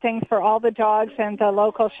lot of good things for all the dogs and the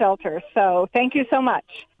local shelters. So thank you so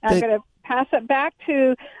much. I'm going to pass it back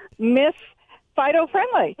to Miss Fido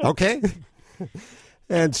Friendly. Okay.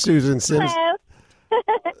 And Susan Sims. Hello.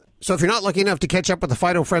 So if you're not lucky enough to catch up with the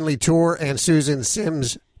Fido Friendly Tour and Susan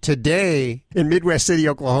Sims today in Midwest City,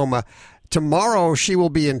 Oklahoma, tomorrow she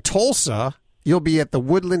will be in Tulsa. You'll be at the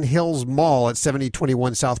Woodland Hills Mall at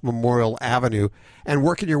 7021 South Memorial Avenue, and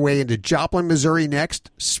working your way into Joplin, Missouri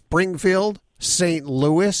next, Springfield, St.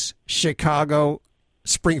 Louis, Chicago,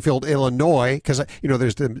 Springfield, Illinois, because, you know,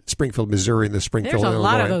 there's the Springfield, Missouri, and the Springfield, There's a Illinois.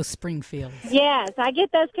 lot of those Springfields. Yes, I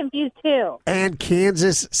get those confused too. And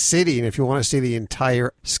Kansas City. And if you want to see the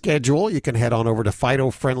entire schedule, you can head on over to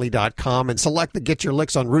FidoFriendly.com and select the Get Your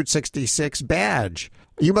Licks on Route 66 badge.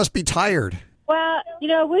 You must be tired. Well, you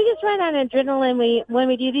know, we just run on adrenaline when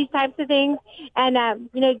we do these types of things. And,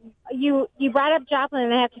 you know, you brought up Joplin,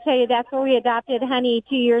 and I have to tell you, that's where we adopted Honey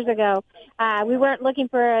 2 years ago. We weren't looking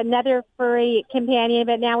for another furry companion,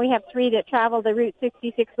 but now we have 3 that travel the Route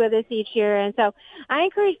 66 with us each year. And so I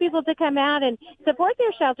encourage people to come out and support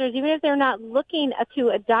their shelters, even if they're not looking to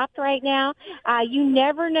adopt right now. You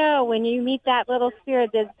never know when you meet that little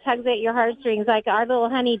spirit that tugs at your heartstrings like our little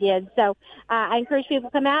Honey did. So I encourage people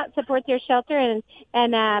to come out, support their shelter, and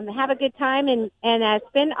have a good time and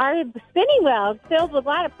spin our spinning wheel filled with a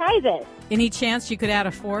lot of prizes. Any chance you could add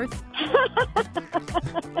a fourth?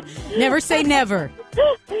 Never say say never.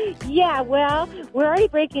 Yeah, well, we're already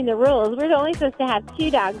breaking the rules. We're only supposed to have 2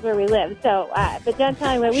 dogs where we live. So, but don't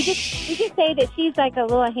tell anyone. We just say that she's like a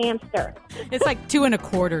little hamster. It's like 2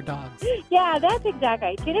 1/4 dogs. Yeah, that's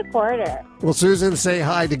exactly 2 1/4. Well, Susan, say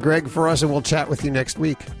hi to Greg for us, and we'll chat with you next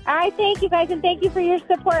week. All right, thank you guys, and thank you for your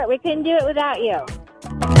support. We couldn't do it without you.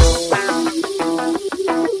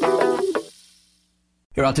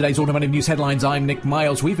 Here are today's automotive news headlines. I'm Nick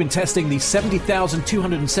Miles. We've been testing the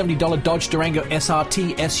 $70,270 Dodge Durango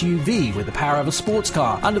SRT SUV with the power of a sports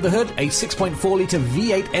car. Under the hood, a 6.4-litre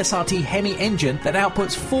V8 SRT Hemi engine that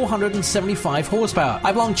outputs 475 horsepower.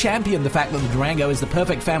 I've long championed the fact that the Durango is the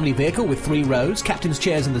perfect family vehicle with 3 rows, captain's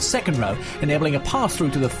chairs in the second row, enabling a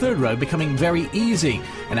pass-through to the third row becoming very easy.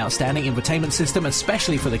 An outstanding infotainment system,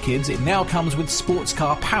 especially for the kids. It now comes with sports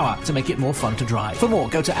car power to make it more fun to drive. For more,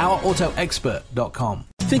 go to ourautoexpert.com.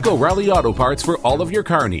 Think O'Reilly Auto Parts for all of your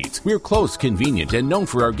car needs. We're close, convenient, and known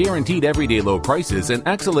for our guaranteed everyday low prices and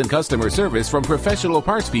excellent customer service from professional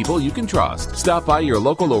parts people you can trust. Stop by your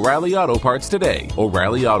local O'Reilly Auto Parts today.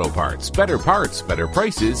 O'Reilly Auto Parts. Better parts, better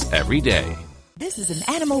prices every day. This is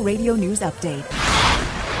an Animal Radio News Update.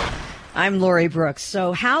 I'm Lori Brooks.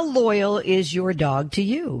 So how loyal is your dog to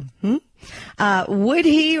you? Would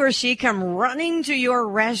he or she come running to your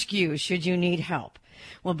rescue should you need help?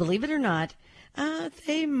 Well, believe it or not,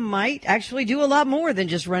 they might actually do a lot more than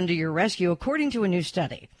just run to your rescue, according to a new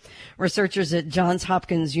study. Researchers at Johns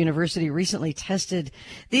Hopkins University recently tested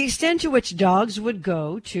the extent to which dogs would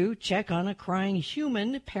go to check on a crying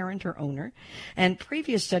human, parent or owner. And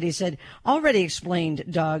previous studies had already explained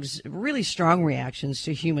dogs' really strong reactions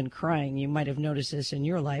to human crying. You might have noticed this in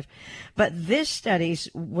your life. But this study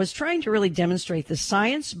was trying to really demonstrate the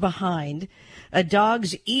science behind a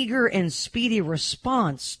dog's eager and speedy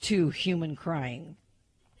response to human crying.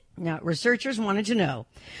 Now, researchers wanted to know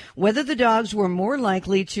whether the dogs were more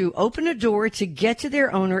likely to open a door to get to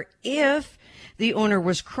their owner if the owner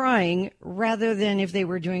was crying rather than if they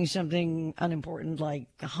were doing something unimportant like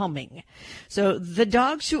humming. So the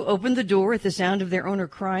dogs who opened the door at the sound of their owner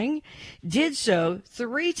crying did so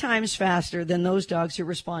 3 times faster than those dogs who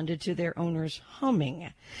responded to their owner's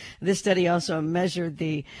humming. This study also measured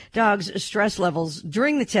the dogs' stress levels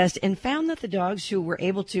during the test and found that the dogs who were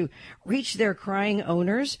able to reach their crying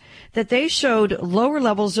owners, that they showed lower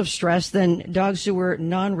levels of stress than dogs who were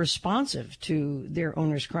non-responsive to their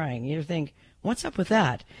owner's crying. You think, what's up with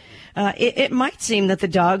that? It might seem that the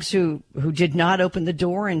dogs who did not open the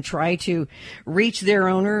door and try to reach their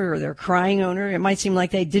owner or their crying owner, it might seem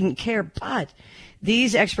like they didn't care. But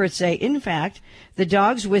these experts say, in fact, the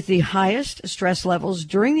dogs with the highest stress levels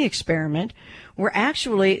during the experiment were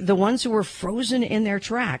actually the ones who were frozen in their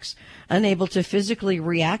tracks, unable to physically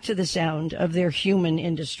react to the sound of their human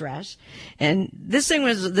in distress. And this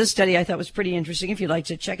study I thought was pretty interesting. If you'd like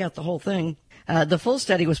to check out the whole thing. The full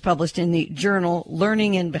study was published in the journal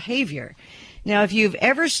Learning and Behavior. Now, if you've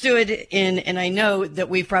ever stood in, and I know that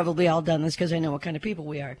we've probably all done this because I know what kind of people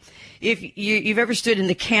we are. If you've ever stood in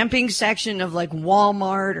the camping section of like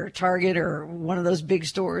Walmart or Target or one of those big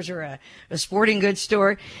stores or a sporting goods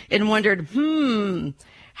store and wondered,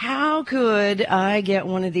 how could I get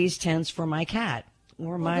one of these tents for my cat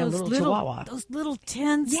or my little chihuahua? Those little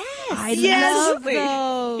tents. Yes. I love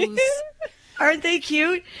those. Aren't they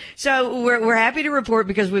cute? So we're happy to report,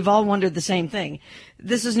 because we've all wondered the same thing.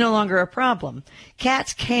 This is no longer a problem.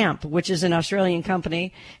 Cats Camp, which is an Australian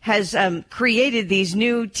company, has created these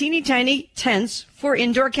new teeny tiny tents for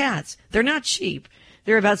indoor cats. They're not cheap.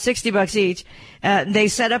 They're about $60 each. They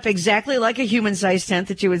set up exactly like a human-sized tent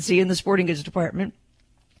that you would see in the sporting goods department.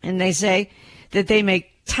 And they say that they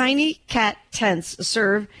make tiny cat tents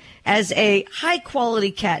serve as a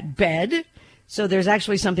high-quality cat bed. So there's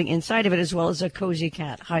actually something inside of it as well as a cozy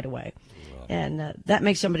cat hideaway. Wow. And that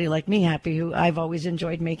makes somebody like me happy, who I've always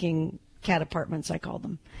enjoyed making cat apartments, I call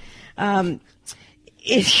them.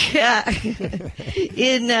 It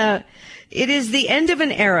is the end of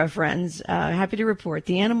an era, friends. Happy to report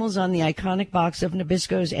the animals on the iconic box of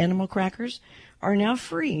Nabisco's animal crackers are now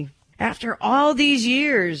free. After all these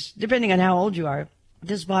years, depending on how old you are,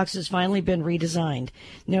 this box has finally been redesigned.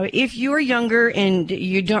 Now, if you're younger and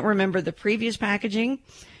you don't remember the previous packaging,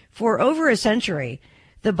 for over a century,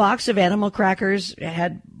 the box of animal crackers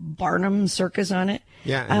had Barnum Circus on it.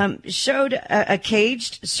 Yeah. Showed a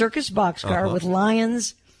caged circus boxcar with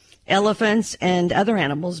lions, elephants, and other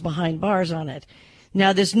animals behind bars on it.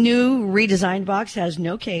 Now, this new redesigned box has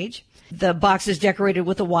no cage. The box is decorated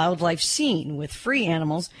with a wildlife scene with free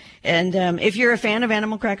animals. And if you're a fan of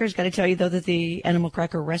animal crackers, got to tell you, though, that the animal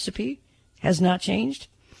cracker recipe has not changed.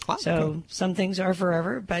 So some things are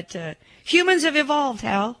forever, but humans have evolved,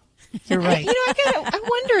 Hal. You're right. I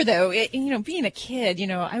wonder though, being a kid,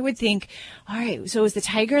 I would think, all right, so is the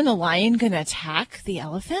tiger and the lion going to attack the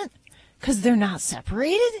elephant? Because they're not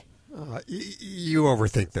separated? You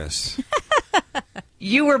overthink this.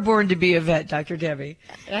 You were born to be a vet, Dr. Debbie.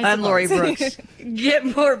 I'm Lori Brooks. Get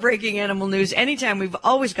more breaking animal news anytime. We've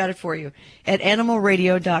always got it for you at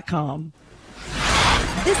animalradio.com.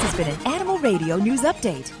 This has been an Animal Radio News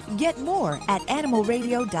Update. Get more at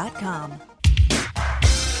animalradio.com.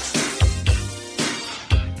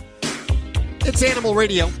 It's Animal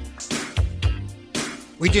Radio.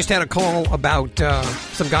 We just had a call about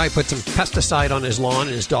some guy put some pesticide on his lawn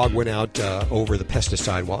and his dog went out over the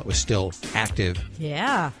pesticide while it was still active.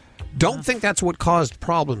 Yeah. Don't think that's what caused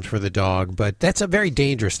problems for the dog, but that's a very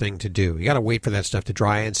dangerous thing to do. You got to wait for that stuff to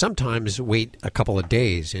dry and sometimes wait a couple of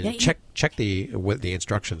days and check the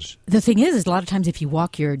instructions. The thing is a lot of times if you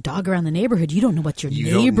walk your dog around the neighborhood, you don't know what your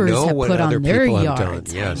neighbors have put on their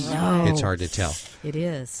yards. Yes, it's hard to tell. It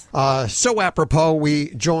is. So apropos,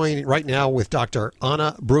 we join right now with Dr.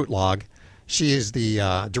 Anna Brutlag. She is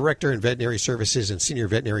the Director in Veterinary Services and Senior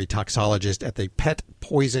Veterinary Toxicologist at the Pet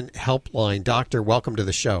Poison Helpline. Doctor, welcome to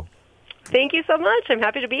the show. Thank you so much. I'm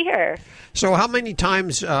happy to be here. So how many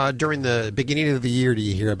times during the beginning of the year do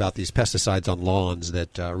you hear about these pesticides on lawns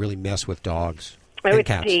that really mess with dogs and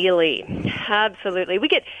cats? Daily. Absolutely. We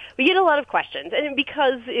get a lot of questions, and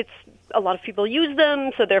because a lot of people use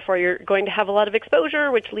them, so therefore you're going to have a lot of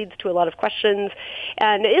exposure, which leads to a lot of questions.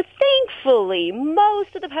 And thankfully,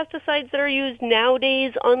 most of the pesticides that are used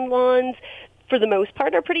nowadays on lawns, for the most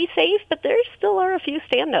part, are pretty safe, but there still are a few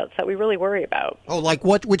standouts that we really worry about. Oh, like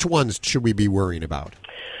what? Which ones should we be worrying about?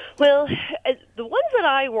 Well, the ones that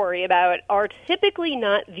I worry about are typically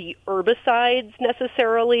not the herbicides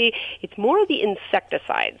necessarily. It's more the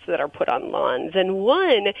insecticides that are put on lawns. And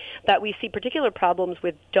one that we see particular problems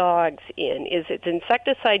with dogs in is it's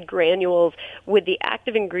insecticide granules with the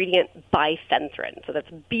active ingredient bifenthrin. So that's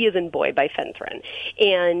B as in boy, bifenthrin.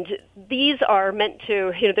 And these are meant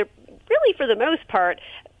to, they're really, for the most part,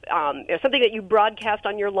 something that you broadcast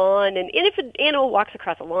on your lawn, and if an animal walks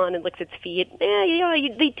across a lawn and licks its feet,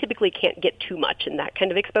 they typically can't get too much in that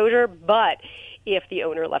kind of exposure. But if the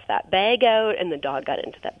owner left that bag out and the dog got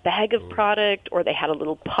into that bag of product, or they had a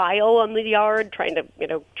little pile on the yard trying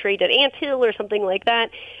to trade an anthill or something like that,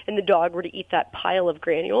 and the dog were to eat that pile of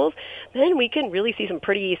granules, then we can really see some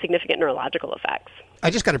pretty significant neurological effects. I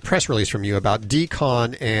just got a press release from you about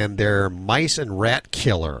D-Con and their mice and rat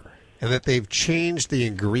killer, and that they've changed the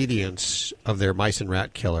ingredients of their mice and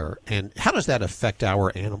rat killer. And how does that affect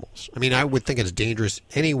our animals? I mean, I would think it's dangerous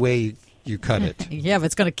any way you cut it. Yeah, if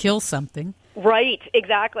it's going to kill something. Right,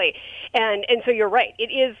 exactly. And so you're right.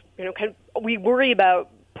 It is, we worry about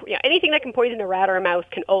anything that can poison a rat or a mouse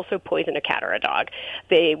can also poison a cat or a dog.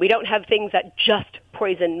 We don't have things that just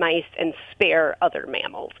poison mice and spare other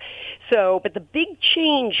mammals. But the big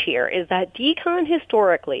change here is that D-Con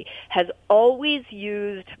historically has always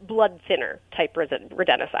used blood thinner type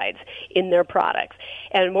rodenticides in their products.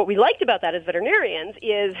 And what we liked about that as veterinarians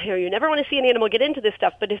is you never want to see an animal get into this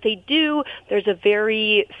stuff, but if they do, there's a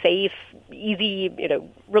very safe, easy,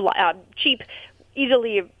 cheap,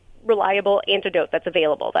 easily reliable antidote that's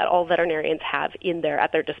available that all veterinarians have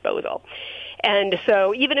at their disposal. And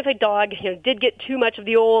so even if a dog did get too much of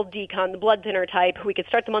the old D-Con, the blood thinner type, we could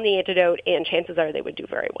start them on the antidote, and chances are they would do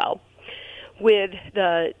very well. With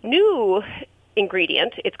the new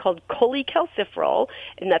ingredient, it's called cholecalciferol,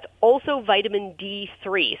 and that's also vitamin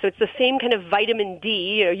D3. So it's the same kind of vitamin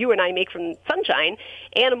D you and I make from sunshine.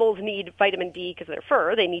 Animals need vitamin D because of their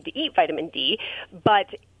fur. They need to eat vitamin D.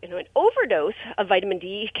 But an overdose of vitamin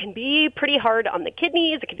D can be pretty hard on the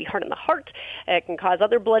kidneys. It can be hard on the heart. It can cause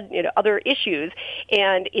other other issues.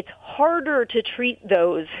 And it's harder to treat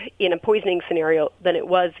those in a poisoning scenario than it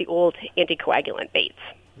was the old anticoagulant baits.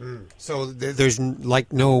 So there's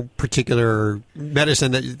no particular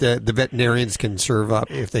medicine that the veterinarians can serve up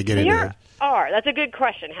if they get into it? That's a good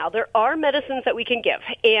question, Hal. There are medicines that we can give,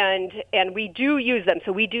 and we do use them.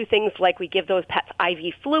 So we do things like we give those pets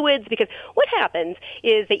IV fluids, because what happens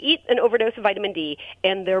is they eat an overdose of vitamin D,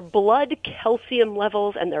 and their blood calcium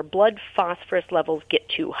levels and their blood phosphorus levels get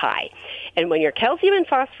too high. And when your calcium and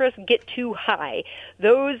phosphorus get too high,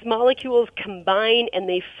 those molecules combine and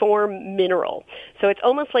they form mineral. So it's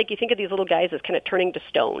almost like you think of these little guys as kind of turning to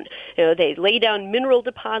stone. They lay down mineral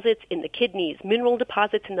deposits in the kidneys, mineral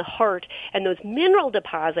deposits in the heart, and those mineral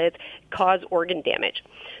deposits cause organ damage.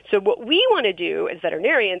 So what we want to do as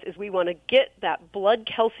veterinarians is we want to get that blood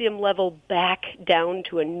calcium level back down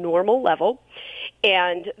to a normal level.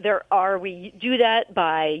 And we do that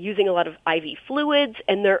by using a lot of IV fluids,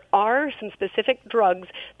 and there are some specific drugs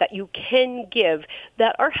that you can give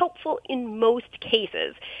that are helpful in most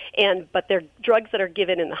cases. But they're drugs that are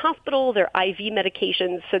given in the hospital, they're IV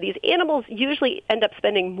medications, so these animals usually end up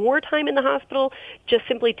spending more time in the hospital just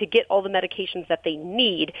simply to get all the medications that they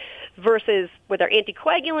need, versus with our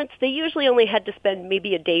anticoagulants, they usually only had to spend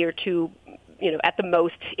maybe a day or two, at the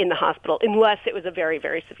most in the hospital, unless it was a very,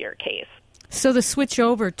 very severe case. So the switch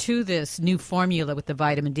over to this new formula with the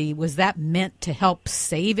vitamin D, was that meant to help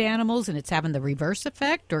save animals and it's having the reverse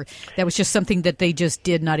effect? Or that was just something that they just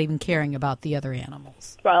did, not even caring about the other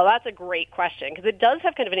animals? Well, that's a great question because it does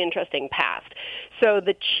have kind of an interesting past. So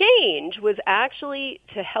the change was actually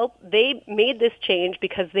to help. They made this change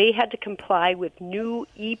because they had to comply with new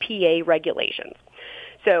EPA regulations.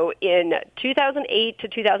 So in 2008 to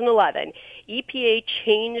 2011, EPA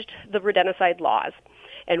changed the rodenticide laws.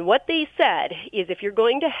 And what they said is if you're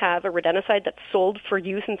going to have a rodenticide that's sold for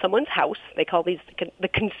use in someone's house, they call these the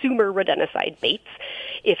consumer rodenticide baits.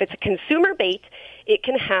 If it's a consumer bait, it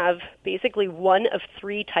can have basically one of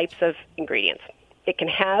three types of ingredients. It can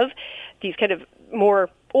have these kind of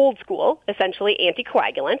more old school, essentially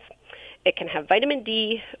anticoagulants. It can have vitamin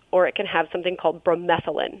D, or it can have something called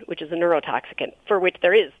bromethalin, which is a neurotoxicant, for which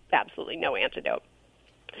there is absolutely no antidote.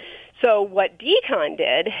 So what DECON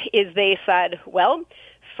did is they said, well,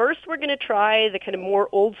 first we're going to try the kind of more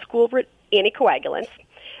old school anticoagulants,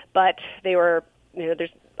 but they were,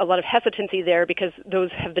 there's a lot of hesitancy there because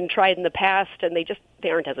those have been tried in the past and they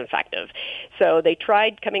aren't as effective. So they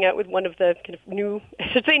tried coming out with one of the kind of new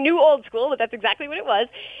old school, but that's exactly what it was,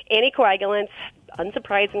 anticoagulants.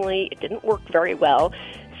 Unsurprisingly, it didn't work very well.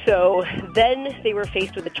 So then they were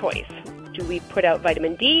faced with a choice. Do we put out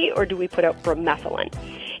vitamin D or do we put out bromethalin?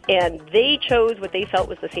 And they chose what they felt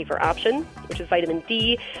was the safer option, which is vitamin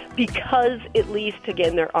D, because at least,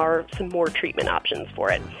 again, there are some more treatment options for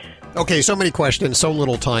it. Okay, so many questions, so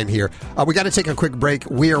little time here. We got to take a quick break.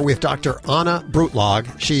 We are with Dr. Anna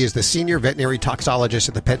Brutlog. She is the senior veterinary toxologist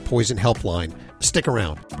at the Pet Poison Helpline. Stick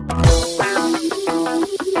around.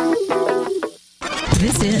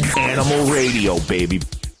 This is Animal Radio, baby.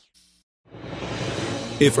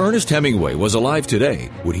 If Ernest Hemingway was alive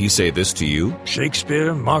today, would he say this to you?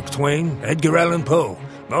 Shakespeare, Mark Twain, Edgar Allan Poe,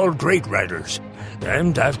 all great writers.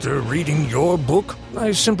 And after reading your book,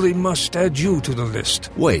 I simply must add you to the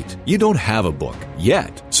list. Wait, you don't have a book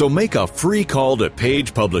yet. So make a free call to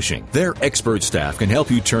Page Publishing. Their expert staff can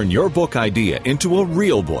help you turn your book idea into a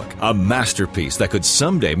real book, a masterpiece that could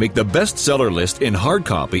someday make the bestseller list in hard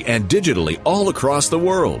copy and digitally all across the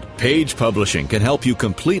world. Page Publishing can help you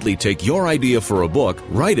completely take your idea for a book,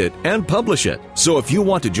 write it, and publish it. So if you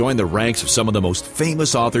want to join the ranks of some of the most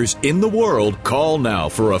famous authors in the world, call now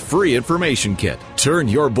for a free information kit. Turn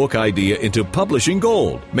your book idea into publishing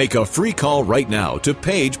gold. Make a free call right now to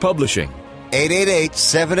Page Publishing.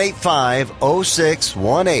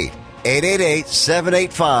 888-785-0618.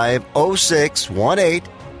 888-785-0618.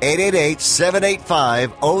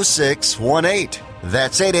 888-785-0618.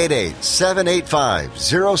 That's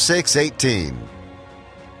 888-785-0618.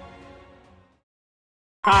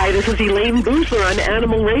 Hi, this is Elaine Boozler on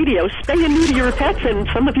Animal Radio. Stay and neuter your pets and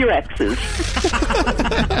some of your exes.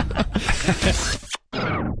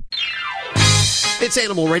 It's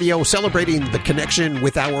Animal Radio, celebrating the connection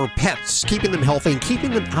with our pets, keeping them healthy and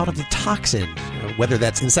keeping them out of the toxin, whether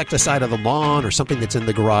that's insecticide on the lawn or something that's in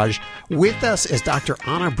the garage. With us is Dr.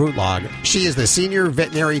 Anna Brutlog. She is the senior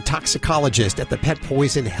veterinary toxicologist at the Pet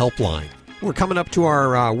Poison Helpline. We're coming up to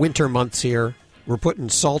our winter months here. We're putting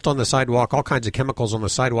salt on the sidewalk, all kinds of chemicals on the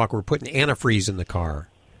sidewalk. We're putting antifreeze in the car.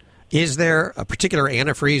 Is there a particular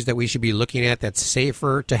antifreeze that we should be looking at that's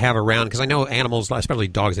safer to have around? Because I know animals, especially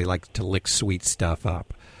dogs, they like to lick sweet stuff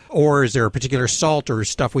up. Or is there a particular salt or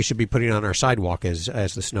stuff we should be putting on our sidewalk as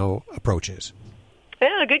the snow approaches?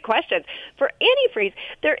 Yeah, good question. For antifreeze,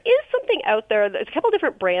 there is something out there, there's a couple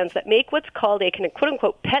different brands that make what's called a kind of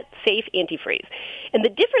quote-unquote pet-safe antifreeze. And the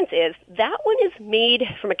difference is that one is made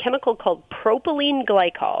from a chemical called propylene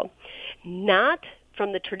glycol, not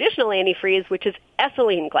from the traditional antifreeze, which is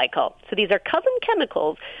ethylene glycol. So these are cousin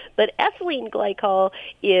chemicals, but ethylene glycol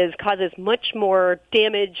causes much more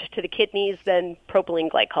damage to the kidneys than propylene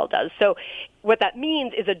glycol does. So what that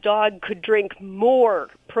means is a dog could drink more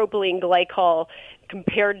propylene glycol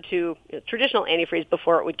compared to traditional antifreeze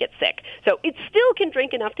before it would get sick. So it still can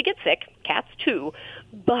drink enough to get sick, cats too,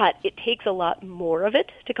 but it takes a lot more of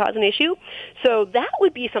it to cause an issue. So that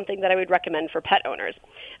would be something that I would recommend for pet owners.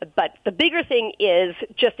 But the bigger thing is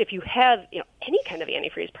just if you have any kind of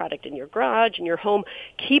antifreeze product in your garage, in your home,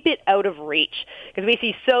 keep it out of reach. Because we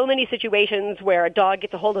see so many situations where a dog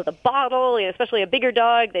gets a hold of the bottle, especially a bigger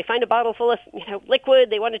dog. They find a bottle full of liquid,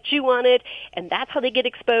 they want to chew on it, and that's how they get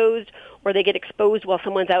exposed. Or they get exposed while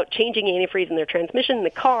someone's out changing antifreeze in their transmission in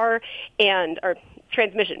the car, or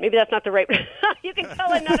transmission. Maybe that's not the right. You can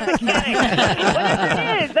tell I'm not a mechanic. Whatever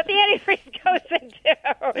it is that the antifreeze goes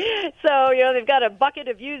into. So they've got a bucket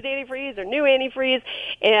of used antifreeze or new antifreeze,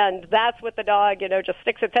 and that's what the dog just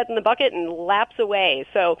sticks its head in the bucket and laps away.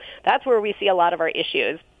 So that's where we see a lot of our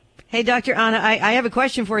issues. Hey, Dr. Anna, I have a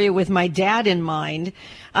question for you with my dad in mind.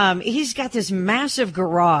 He's got this massive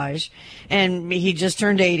garage, and he just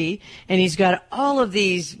turned 80, and he's got all of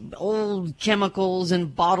these old chemicals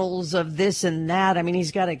and bottles of this and that. I mean,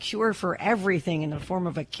 he's got a cure for everything in the form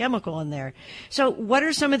of a chemical in there. So what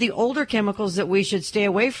are some of the older chemicals that we should stay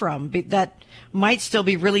away from that might still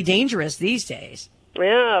be really dangerous these days?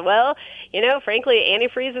 Yeah, well, frankly,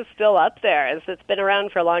 antifreeze is still up there. It's been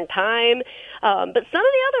around for a long time. But some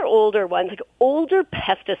of the other older ones, like older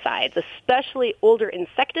pesticides, especially older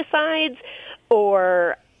insecticides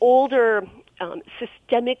or older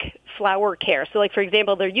systemic flower care. So, like, for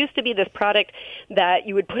example, there used to be this product that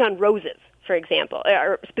you would put on roses, for example,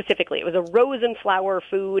 or specifically. It was a rose and flower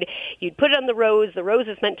food. You'd put it on the rose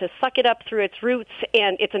is meant to suck it up through its roots,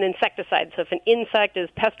 and it's an insecticide. So if an insect is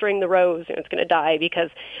pestering the rose, it's going to die because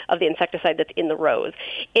of the insecticide that's in the rose.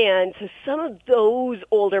 And so some of those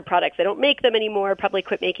older products, they don't make them anymore, probably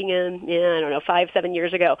quit making them, 5-7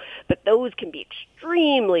 years ago, but those can be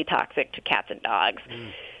extremely toxic to cats and dogs.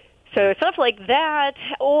 So stuff like that,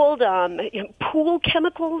 old pool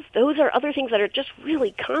chemicals, those are other things that are just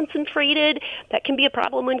really concentrated. That can be a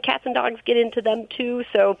problem when cats and dogs get into them too.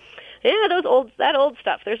 So, that old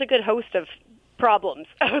stuff. There's a good host of problems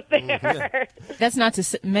out there. That's not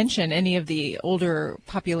to mention any of the older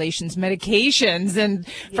population's medications and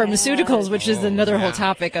pharmaceuticals, which is another whole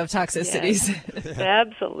topic of toxicities. Yes.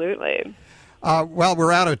 Absolutely. Well,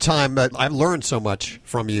 we're out of time, but I've learned so much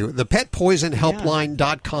from you. The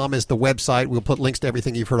PetPoisonHelpline.com is the website. We'll put links to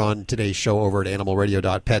everything you've heard on today's show over at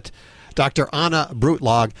animalradio.pet. Dr. Anna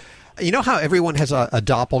Brutlog, you know how everyone has a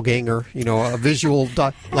doppelganger, a visual,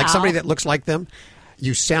 like somebody that looks like them?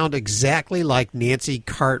 You sound exactly like Nancy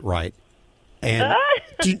Cartwright. And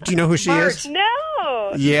do you know who she is?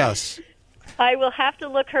 No. Yes. I will have to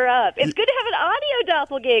look her up. It's good to have an audio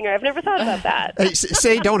doppelganger. I've never thought about that. Hey,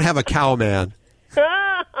 say don't have a cow man.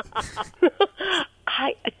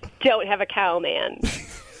 I don't have a cow man.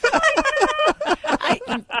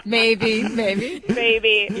 Maybe.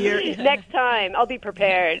 Next time, I'll be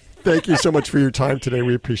prepared. Thank you so much for your time today.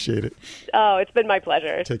 We appreciate it. Oh, it's been my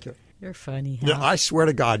pleasure. Take care. You're funny. Huh? No, I swear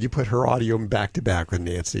to God, you put her audio back to back with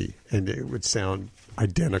Nancy, and it would sound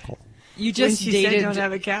identical. You just when she dated. said don't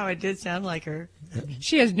have a cow, it did sound like her.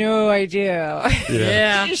 She has no idea.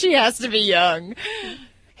 Yeah. She has to be young.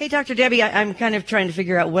 Hey, Dr. Debbie, I'm kind of trying to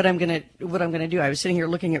figure out what I'm gonna do. I was sitting here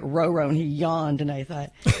looking at Roro, and he yawned, and I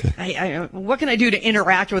thought, what can I do to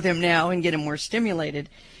interact with him now and get him more stimulated?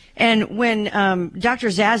 And when Dr.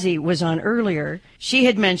 Zazzy was on earlier, she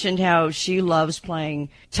had mentioned how she loves playing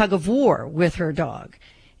tug of war with her dog,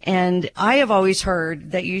 and I have always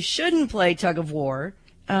heard that you shouldn't play tug of war.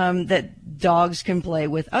 That dogs can play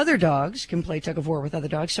with other dogs, can play tug of war with other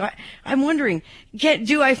dogs. So I'm wondering,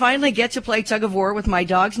 do I finally get to play tug of war with my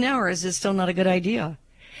dogs now, or is it still not a good idea?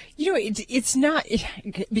 It's not,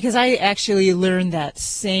 because I actually learned that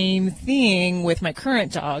same thing with my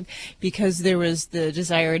current dog, because there was the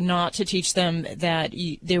desire not to teach them that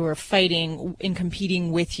they were fighting and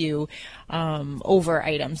competing with you over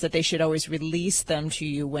items, that they should always release them to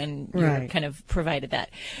you when you're kind of provided that.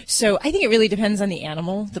 So I think it really depends on the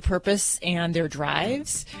animal, the purpose, and their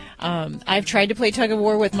drives. I've tried to play tug of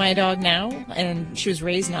war with my dog now, and she was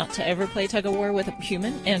raised not to ever play tug of war with a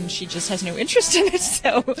human, and she just has no interest in it.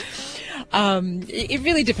 So it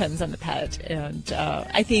really depends on the pet, and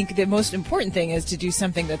I think the most important thing is to do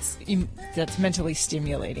something that's mentally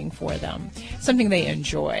stimulating for them, something they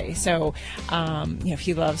enjoy. So if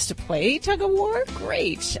he loves to play tug of war,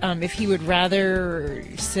 great. If he would rather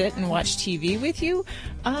sit and watch TV with you,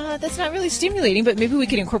 that's not really stimulating, but maybe we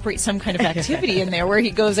could incorporate some kind of activity in there where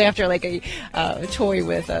he goes after like a toy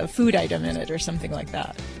with a food item in it or something like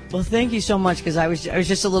that. Well, thank you so much, because I was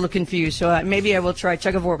just a little confused. So maybe I will try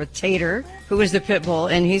tug of war with Tater, who is the pit bull,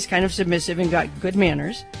 and he's kind of submissive and got good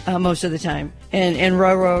manners most of the time. And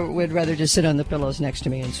Roro would rather just sit on the pillows next to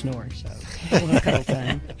me and snore. So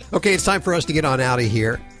Okay, it's time for us to get on out of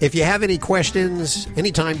here. If you have any questions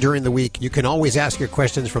anytime during the week, you can always ask your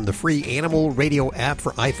questions from the free Animal Radio app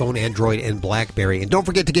for iPhone, Android, and BlackBerry. And don't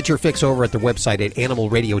forget to get your fix over at the website at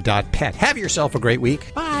animalradio.pet. Have yourself a great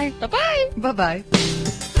week. Bye. Bye-bye. Bye-bye.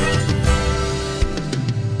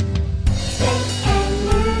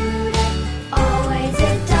 Always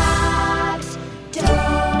adopt,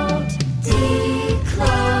 don't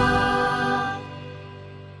declaw.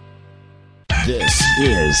 This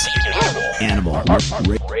is Animal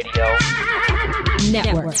Radio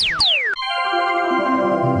Network.